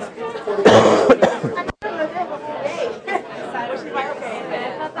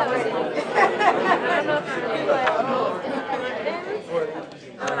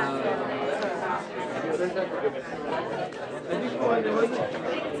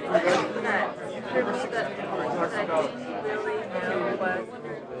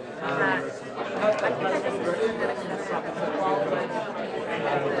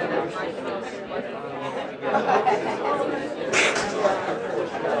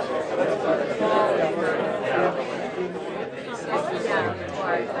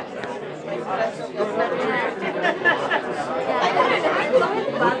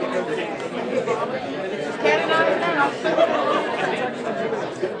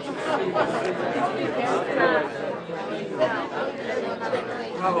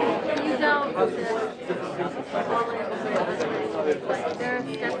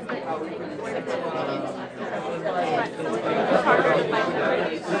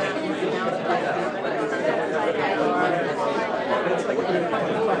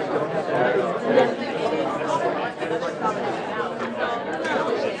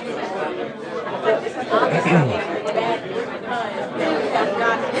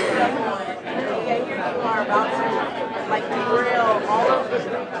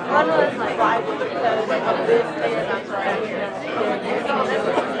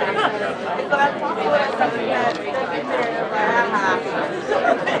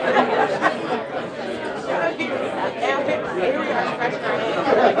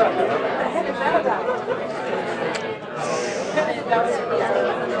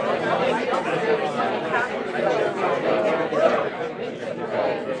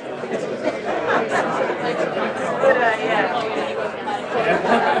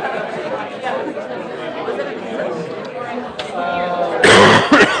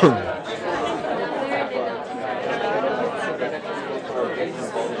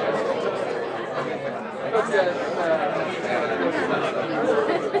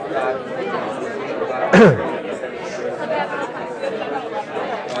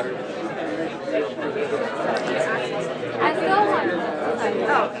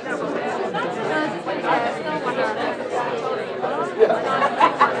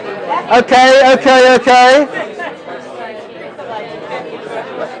 Okay. Okay.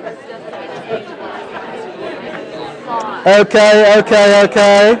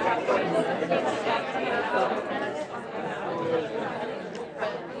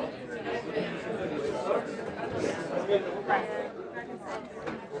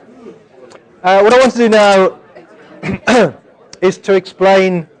 What I want to do now is to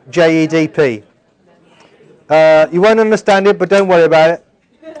explain JEDP. You won't understand it, but don't worry about it.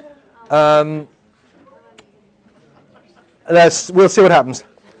 We'll see what happens.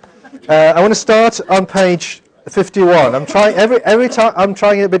 I want to start on page 51. I'm trying every time. I'm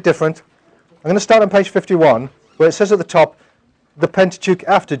trying it a bit different. I'm going to start on page 51, where it says at the top, the Pentateuch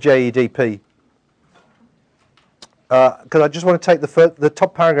after JEDP. Because I just want to take the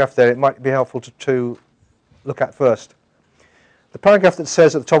top paragraph there. It might be helpful to look at first. The paragraph that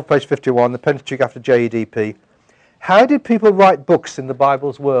says at the top of page 51, the Pentateuch after JEDP. How did people write books in the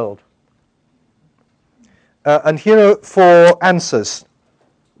Bible's world? And here are 4 answers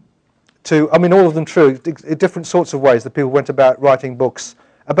to, all of them true, different sorts of ways that people went about writing books,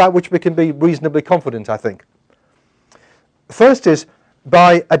 about which we can be reasonably confident, I think. First is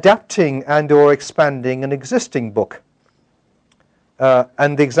by adapting and or expanding an existing book.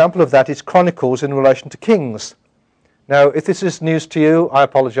 And the example of that is Chronicles in relation to Kings. Now, if this is news to you, I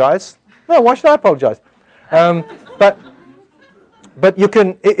apologize. No, why should I apologize? But you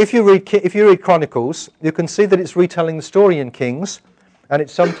can, if you read Chronicles, you can see that it's retelling the story in Kings, and it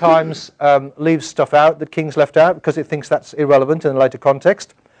sometimes leaves stuff out that Kings left out because it thinks that's irrelevant in a later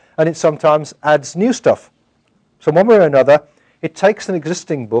context, and it sometimes adds new stuff. So one way or another, it takes an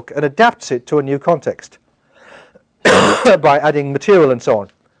existing book and adapts it to a new context by adding material and so on.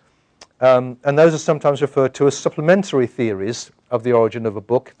 And those are sometimes referred to as supplementary theories of the origin of a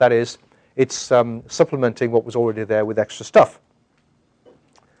book. That is, it's supplementing what was already there with extra stuff.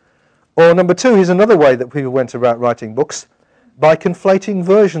 Or number 2, here's another way that people went about writing books, by conflating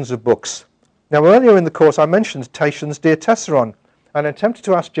versions of books. Now, earlier in the course, I mentioned Tatian's Diatessaron, and I attempted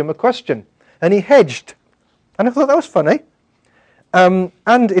to ask Jim a question, and he hedged. And I thought that was funny. And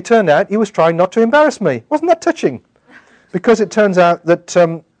it turned out he was trying not to embarrass me. Wasn't that touching? Because it turns out that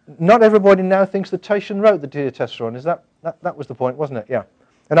not everybody now thinks that Tatian wrote the Diatessaron. That was the point, wasn't it? Yeah.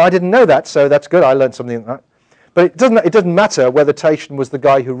 And I didn't know that, so that's good. I learned something like that. But it doesn't matter whether Tatian was the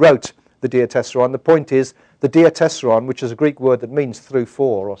guy who wrote the Diatessaron. The point is, the Diatessaron, which is a Greek word that means through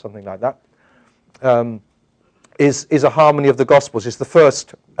 4 or something like that, is a harmony of the Gospels. It's the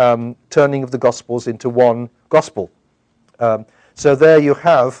first turning of the Gospels into one Gospel. So there you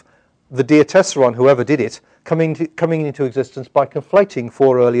have the Diatessaron, whoever did it, coming into existence by conflating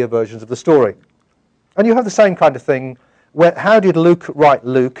 4 earlier versions of the story. And you have the same kind of thing. How did Luke write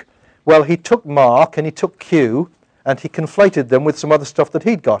Luke? Well, he took Mark and he took Q, and he conflated them with some other stuff that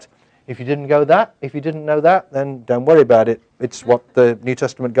he'd got. If you didn't know that, then don't worry about it. It's what the New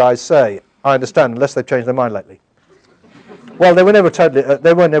Testament guys say. I understand, unless they've changed their mind lately. Well, they were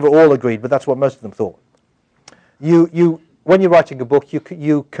never all agreed, but that's what most of them thought. When you're writing a book,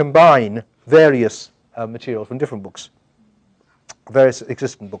 you combine various materials from different books, various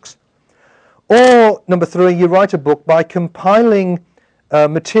existing books. Or number 3, you write a book by compiling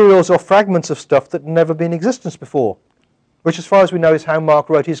materials or fragments of stuff that had never been in existence before, which, as far as we know, is how Mark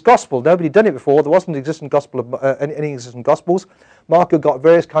wrote his gospel. Nobody had done it before. There wasn't an existing gospel of any existing gospels. Mark had got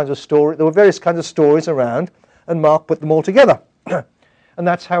various kinds of stories. There were various kinds of stories around, and Mark put them all together. And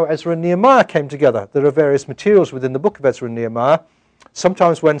that's how Ezra and Nehemiah came together. There are various materials within the book of Ezra and Nehemiah.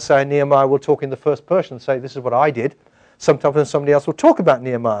 Sometimes when, say, Nehemiah will talk in the first person and say, this is what I did. Sometimes when somebody else will talk about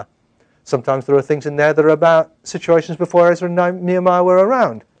Nehemiah. Sometimes there are things in there that are about situations before Ezra and Nehemiah were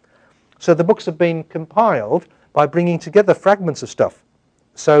around. So the books have been compiled by bringing together fragments of stuff.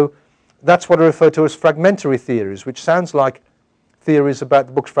 So that's what I refer to as fragmentary theories, which sounds like theories about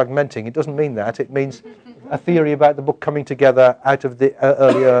the books fragmenting. It doesn't mean that. It means a theory about the book coming together out of the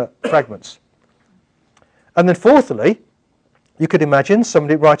earlier fragments. And then fourthly, you could imagine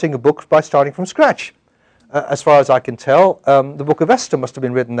somebody writing a book by starting from scratch. As far as I can tell, the book of Esther must have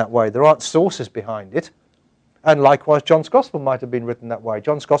been written that way. There aren't sources behind it. And likewise, John's Gospel might have been written that way.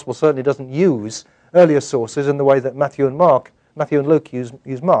 John's Gospel certainly doesn't use earlier sources in the way that Matthew and Luke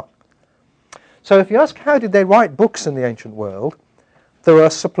use Mark. So if you ask how did they write books in the ancient world, there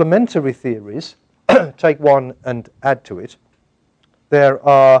are supplementary theories. Take one and add to it. There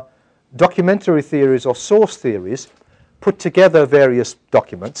are documentary theories or source theories, put together various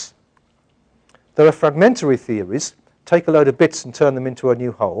documents. There are fragmentary theories, take a load of bits and turn them into a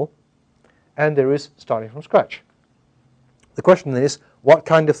new whole. And there is starting from scratch. The question is, what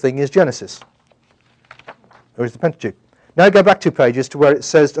kind of thing is Genesis? Or is the Pentateuch? Now go back 2 pages to where it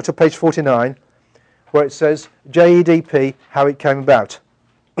says, to page 49, where it says JEDP, how it came about.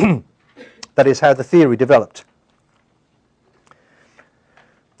 That is how the theory developed.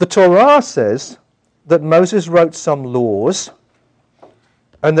 The Torah says that Moses wrote some laws,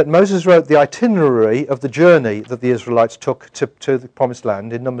 and that Moses wrote the itinerary of the journey that the Israelites took to the Promised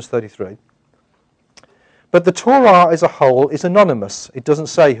Land in Numbers 33. But the Torah as a whole is anonymous. It doesn't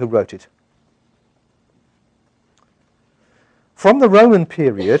say who wrote it. From the Roman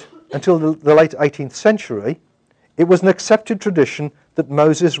period until the late 18th century, it was an accepted tradition that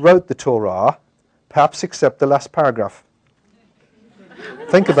Moses wrote the Torah, perhaps except the last paragraph.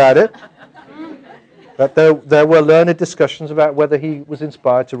 Think about it. That there were learned discussions about whether he was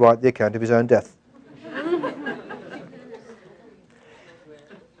inspired to write the account of his own death.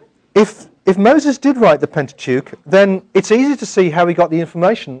 If Moses did write the Pentateuch, then it's easy to see how he got the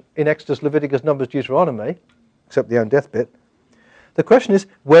information in Exodus, Leviticus, Numbers, Deuteronomy, except the own death bit. The question is,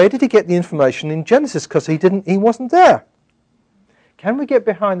 where did he get the information in Genesis? Because he wasn't there. Can we get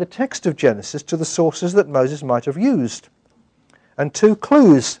behind the text of Genesis to the sources that Moses might have used? And 2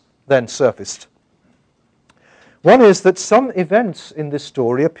 clues then surfaced. One is that some events in this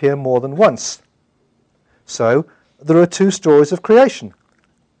story appear more than once. So there are 2 stories of creation.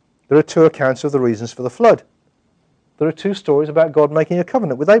 There are 2 accounts of the reasons for the flood. There are 2 stories about God making a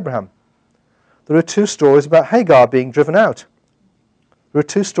covenant with Abraham. There are 2 stories about Hagar being driven out. There are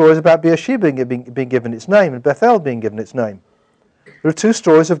 2 stories about Beersheba being given its name and Bethel being given its name. There are 2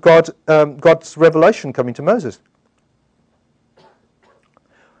 stories of God's revelation coming to Moses.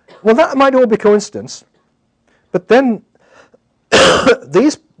 Well, that might all be coincidence. But then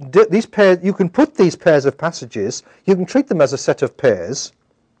these pairs, you can put these pairs of passages, you can treat them as a set of pairs.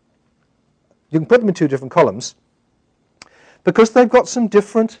 You can put them in 2 different columns because they've got some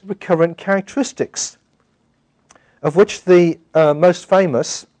different recurrent characteristics, of which the most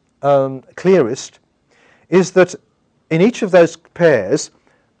famous, clearest, is that in each of those pairs,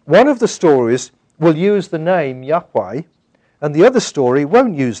 one of the stories will use the name Yahweh and the other story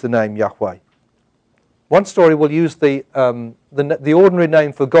won't use the name Yahweh. One story will use the ordinary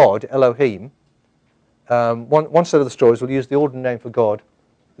name for God, Elohim. One set of the stories will use the ordinary name for God,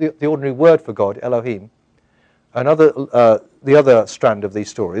 the ordinary word for God, Elohim. The other strand of these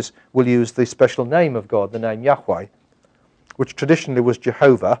stories will use the special name of God, the name Yahweh, which traditionally was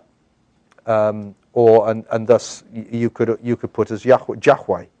Jehovah, and thus you could put as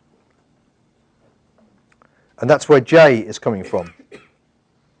Yahweh. And that's where J is coming from.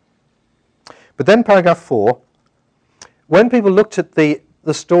 But then paragraph 4, when people looked at the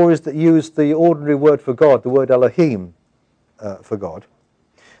stories that used the ordinary word for God, the word Elohim for God,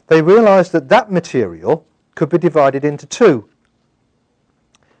 they realized that material could be divided into 2.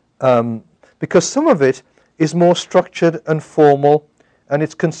 Because some of it is more structured and formal, and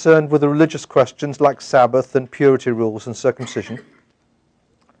it's concerned with the religious questions like Sabbath and purity rules and circumcision.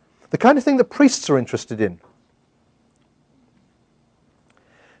 The kind of thing that priests are interested in.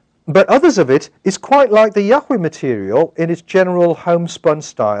 But others of it is quite like the Yahweh material in its general homespun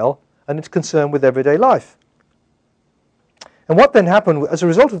style and its concern with everyday life. And what then happened as a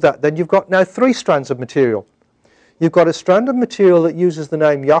result of that, then you've got now 3 strands of material. You've got a strand of material that uses the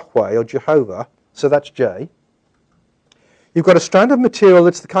name Yahweh or Jehovah, so that's J. You've got a strand of material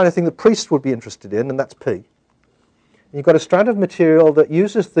that's the kind of thing that priests would be interested in, and that's P. And you've got a strand of material that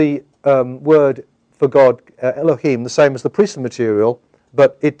uses the word for God, Elohim, the same as the priestly material,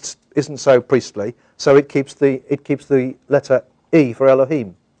 but it isn't so priestly, so it keeps the letter E for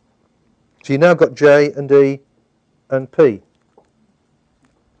Elohim. So you now got J and E and P.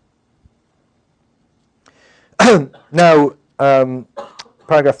 Now,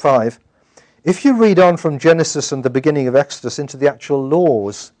 paragraph 5. If you read on from Genesis and the beginning of Exodus into the actual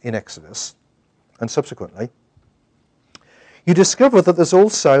laws in Exodus, and subsequently, you discover that there's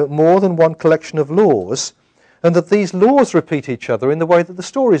also more than one collection of laws, and that these laws repeat each other in the way that the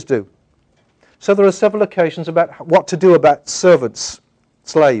stories do. So there are several occasions about what to do about servants,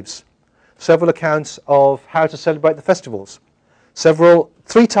 slaves, several accounts of how to celebrate the festivals,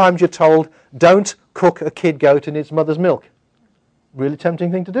 3 times you're told, don't cook a kid goat in its mother's milk. Really tempting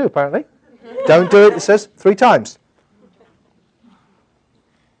thing to do, apparently. Don't do it, it says 3 times.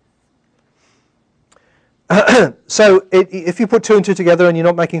 So if you put 2 and 2 together and you're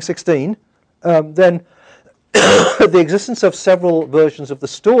not making 16, then the existence of several versions of the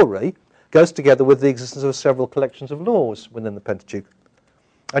story goes together with the existence of several collections of laws within the Pentateuch.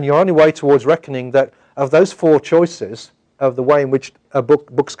 And you're on your way towards reckoning that of those 4 choices of the way in which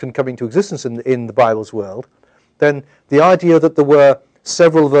books can come into existence in the Bible's world, then the idea that there were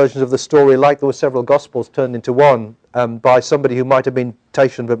several versions of the story, like there were several Gospels turned into one by somebody who might have been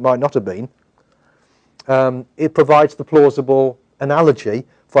Tatian but might not have been, it provides the plausible analogy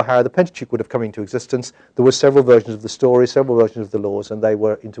for how the Pentateuch would have come into existence. There were several versions of the story, several versions of the laws, and they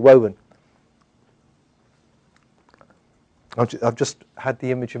were interwoven. I've just had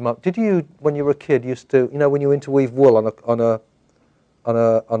the image of my... Did you, when you were a kid, used to, when you interweave wool on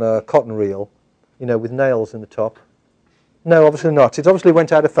a cotton reel, with nails in the top? No, obviously not. It obviously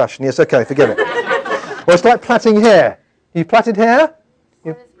went out of fashion. Yes, okay, forget it. Well, it's like plaiting hair. You plaited hair?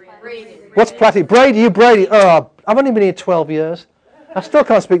 What's plaiting? Braid? You braid? Oh, I've only been here 12 years. I still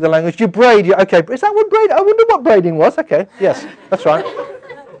can't speak the language. You braid. Okay, is that what braid? I wonder what braiding was. Okay, yes, that's right.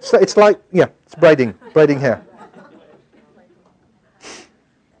 So it's like, it's braiding hair.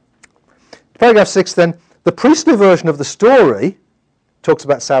 Paragraph 6 then, the priestly version of the story talks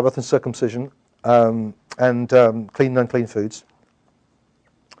about Sabbath and circumcision and clean and unclean foods.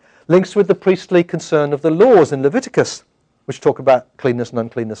 Links with the priestly concern of the laws in Leviticus, which talk about cleanness and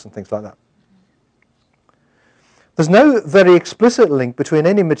uncleanness and things like that. There's no very explicit link between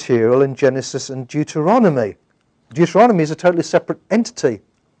any material in Genesis and Deuteronomy. Deuteronomy is a totally separate entity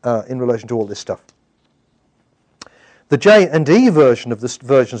in relation to all this stuff. The J and E versions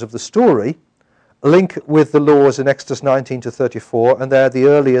of the story link with the laws in Exodus 19 to 34, and they're the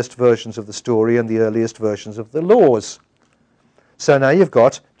earliest versions of the story and the earliest versions of the laws. So now you've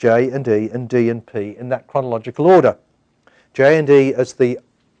got J and E and D and P in that chronological order. J and E as the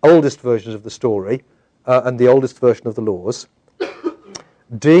oldest versions of the story and the oldest version of the laws.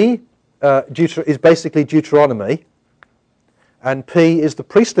 D is basically Deuteronomy, and P is the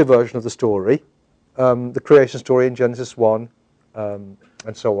priestly version of the story, the creation story in Genesis 1, and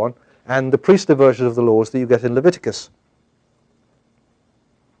so on, and the priestly version of the laws that you get in Leviticus.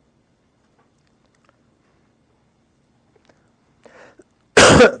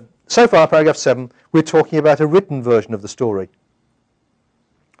 So far, paragraph 7, we're talking about a written version of the story.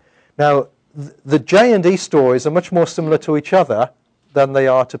 Now, the J and E stories are much more similar to each other than they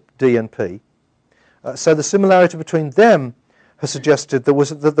are to D and P. So the similarity between them has suggested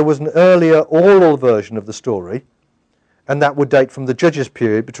that there was an earlier oral version of the story, and that would date from the Judges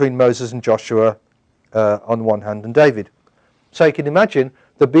period between Moses and Joshua on one hand and David. So you can imagine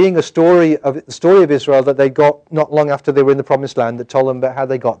there being the story of Israel that they got not long after they were in the Promised Land that told them about how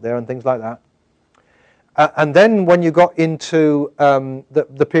they got there and things like that. And then when you got into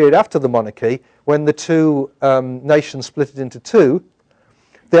the period after the monarchy, when the two nations split it into two,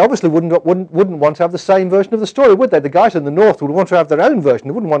 they obviously wouldn't want to have the same version of the story, would they? The guys in the north would want to have their own version.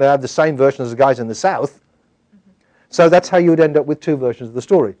 They wouldn't want to have the same version as the guys in the south. So that's how you would end up with two versions of the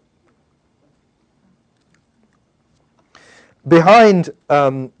story. Behind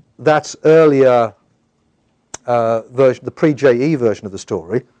that earlier version, the pre-JE version of the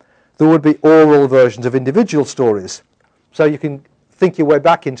story, there would be oral versions of individual stories. So you can think your way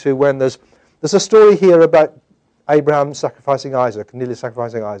back into when there's a story here about Abraham sacrificing Isaac, nearly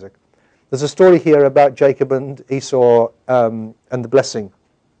sacrificing Isaac. There's a story here about Jacob and Esau and the blessing.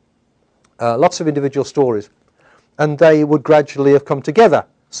 Lots of individual stories. And they would gradually have come together.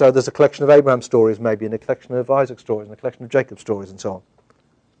 So there's a collection of Abraham stories maybe, and a collection of Isaac stories, and a collection of Jacob stories, and so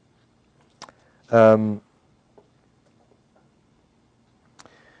on.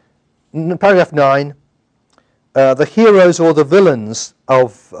 Paragraph 9, the heroes or the villains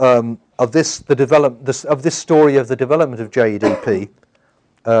of this story of the development of JEDP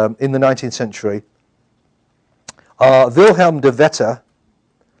in the 19th century are Wilhelm de Vetter,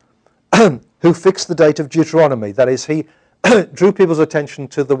 who fixed the date of Deuteronomy. That is, he drew people's attention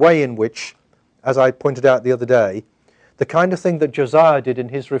to the way in which, as I pointed out the other day, the kind of thing that Josiah did in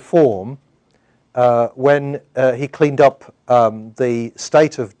his reform when he cleaned up the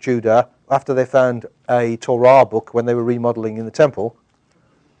state of Judah after they found a Torah book when they were remodeling in the temple.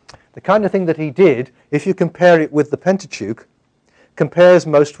 The kind of thing that he did, if you compare it with the Pentateuch, compares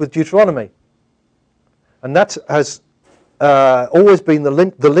most with Deuteronomy. And that has always been the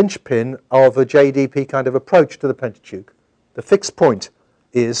linchpin of a JDP kind of approach to the Pentateuch. The fixed point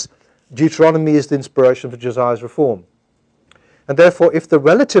is Deuteronomy is the inspiration for Josiah's reform. And therefore, if the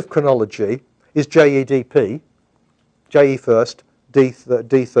relative chronology is JEDP, JE first, D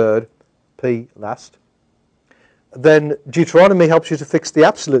third, P last, then Deuteronomy helps you to fix the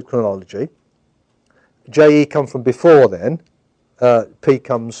absolute chronology. JE comes from before then, P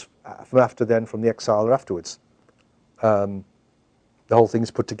comes from after then, from the exile or afterwards. The whole thing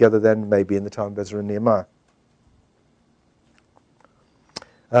is put together then, maybe in the time of Ezra and Nehemiah.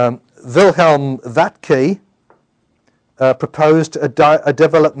 Wilhelm Vatke proposed a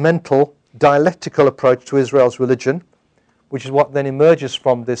developmental dialectical approach to Israel's religion, which is what then emerges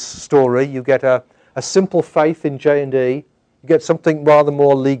from this story. You get a a simple faith in J and E. You get something rather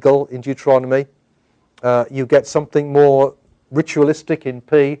more legal in Deuteronomy. You get something more ritualistic in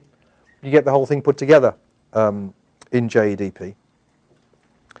P. You get the whole thing put together in JEDP.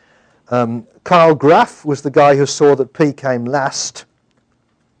 Karl Graf was the guy who saw that P came last.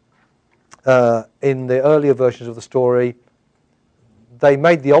 In the earlier versions of the story, they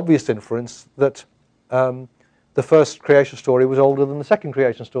made the obvious inference that the first creation story was older than the second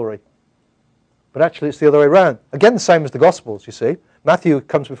creation story. But actually it's the other way around. Again, the same as the Gospels, you see. Matthew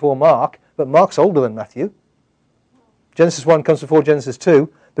comes before Mark, but Mark's older than Matthew. Genesis 1 comes before Genesis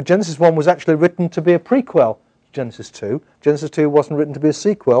 2, but Genesis 1 was actually written to be a prequel to Genesis 2. Genesis 2 wasn't written to be a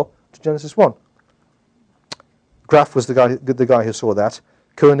sequel to Genesis 1. Graf was the guy who saw that.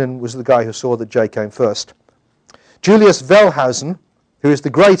 Koenen was the guy who saw that J came first. Julius Wellhausen, who is the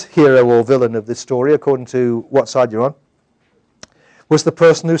great hero or villain of this story, according to what side you're on, was the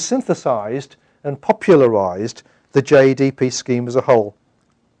person who synthesized and popularized the JEDP scheme as a whole.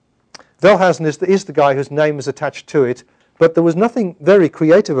 Wellhausen is the guy whose name is attached to it, but there was nothing very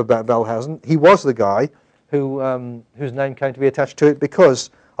creative about Wellhausen. He was the guy whose name came to be attached to it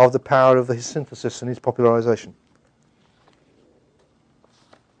because of the power of his synthesis and his popularization.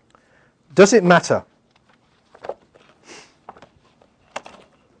 Does it matter?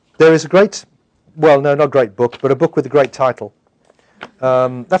 There is a great, well, no, not great book, but a book with a great title.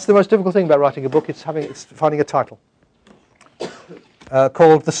 That's the most difficult thing about writing a book, it's finding a title.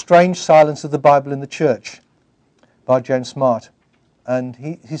 Called The Strange Silence of the Bible in the Church by James Smart. And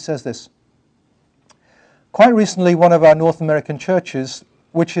he says this. Quite recently, one of our North American churches,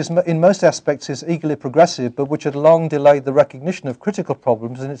 which is in most aspects is eagerly progressive, but which had long delayed the recognition of critical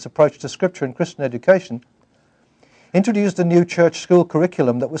problems in its approach to Scripture and Christian education, introduced a new church school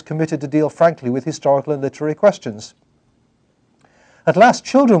curriculum that was committed to deal frankly with historical and literary questions. At last,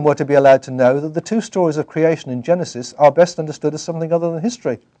 children were to be allowed to know that the two stories of creation in Genesis are best understood as something other than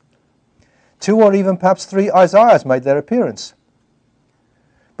history. 2 or even perhaps 3 Isaiahs made their appearance.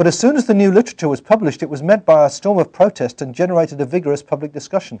 But as soon as the new literature was published, it was met by a storm of protest and generated a vigorous public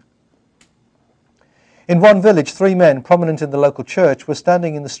discussion. In one village, 3 men, prominent in the local church, were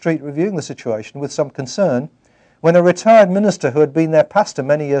standing in the street reviewing the situation with some concern when a retired minister who had been their pastor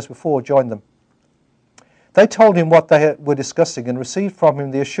many years before joined them. They told him what they were discussing and received from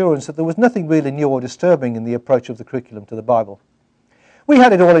him the assurance that there was nothing really new or disturbing in the approach of the curriculum to the Bible. "We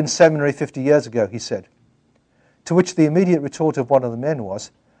had it all in seminary 50 years ago," he said. To which the immediate retort of one of the men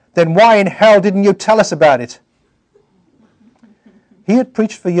was, "Then why in hell didn't you tell us about it?" He had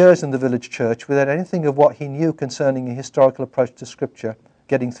preached for years in the village church without anything of what he knew concerning a historical approach to Scripture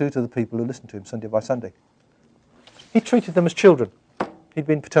getting through to the people who listened to him Sunday by Sunday. He treated them as children. He'd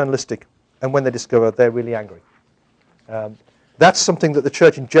been paternalistic. And when they discover, they're really angry. That's something that the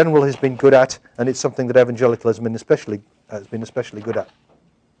church in general has been good at, and it's something that evangelicalism has been especially good at.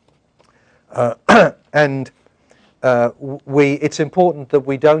 It's important that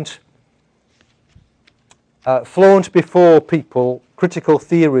we don't flaunt before people critical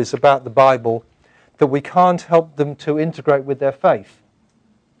theories about the Bible that we can't help them to integrate with their faith.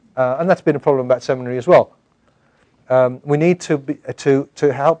 And that's been a problem about seminary as well. We need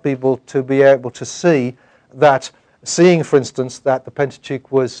to help people to be able to see that, seeing, for instance, that the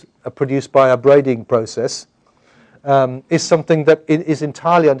Pentateuch was produced by a braiding process is something that is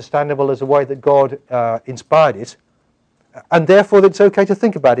entirely understandable as a way that God inspired it, and therefore it's okay to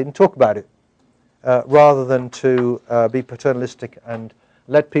think about it and talk about it, rather than to be paternalistic and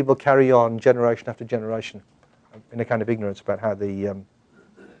let people carry on generation after generation in a kind of ignorance about how the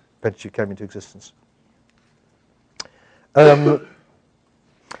Pentateuch came into existence.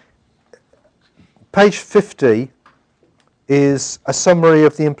 Page 50 is a summary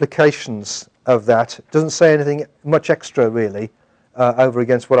of the implications of that. It doesn't say anything much extra really over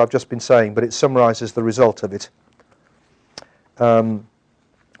against what I've just been saying, but it summarizes the result of it.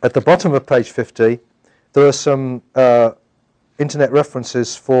 At the bottom of page 50 there are some internet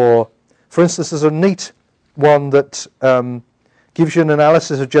references for instance, there's a neat one that gives you an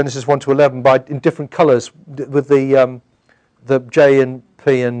analysis of Genesis 1 to 11 in different colours with the J and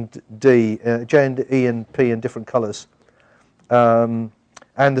P and D, J and E and P in different colours. And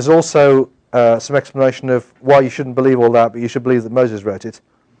there's also some explanation of why you shouldn't believe all that, but you should believe that Moses wrote it.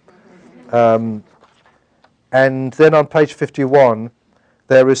 And then on page 51,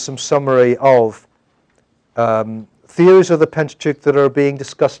 there is some summary of theories of the Pentateuch that are being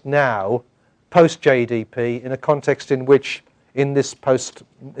discussed now, post-JEDP, in a context in which, in this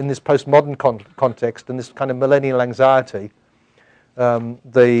postmodern context, and this kind of millennial anxiety,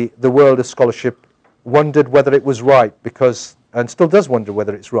 the world of scholarship wondered whether it was right, and still does wonder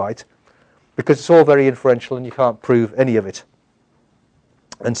whether it's right, because it's all very inferential and you can't prove any of it.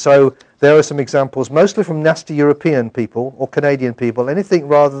 And so there are some examples, mostly from nasty European people or Canadian people, anything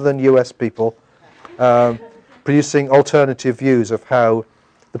rather than US people, producing alternative views of how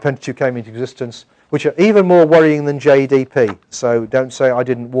the Pentateuch came into existence, which are even more worrying than JEDP. So don't say I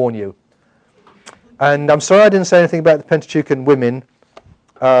didn't warn you. And I'm sorry I didn't say anything about the Pentateuch and women.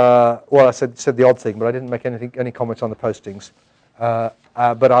 Well, I said the odd thing, but I didn't make any comments on the postings.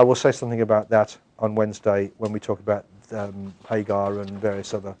 But I will say something about that on Wednesday when we talk about Hagar and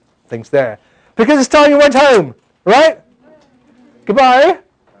various other things there. Because it's time you went home, right? Goodbye.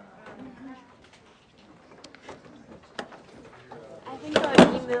 I think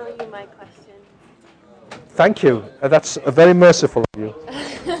I'll email you my questions. Thank you. That's very merciful of you.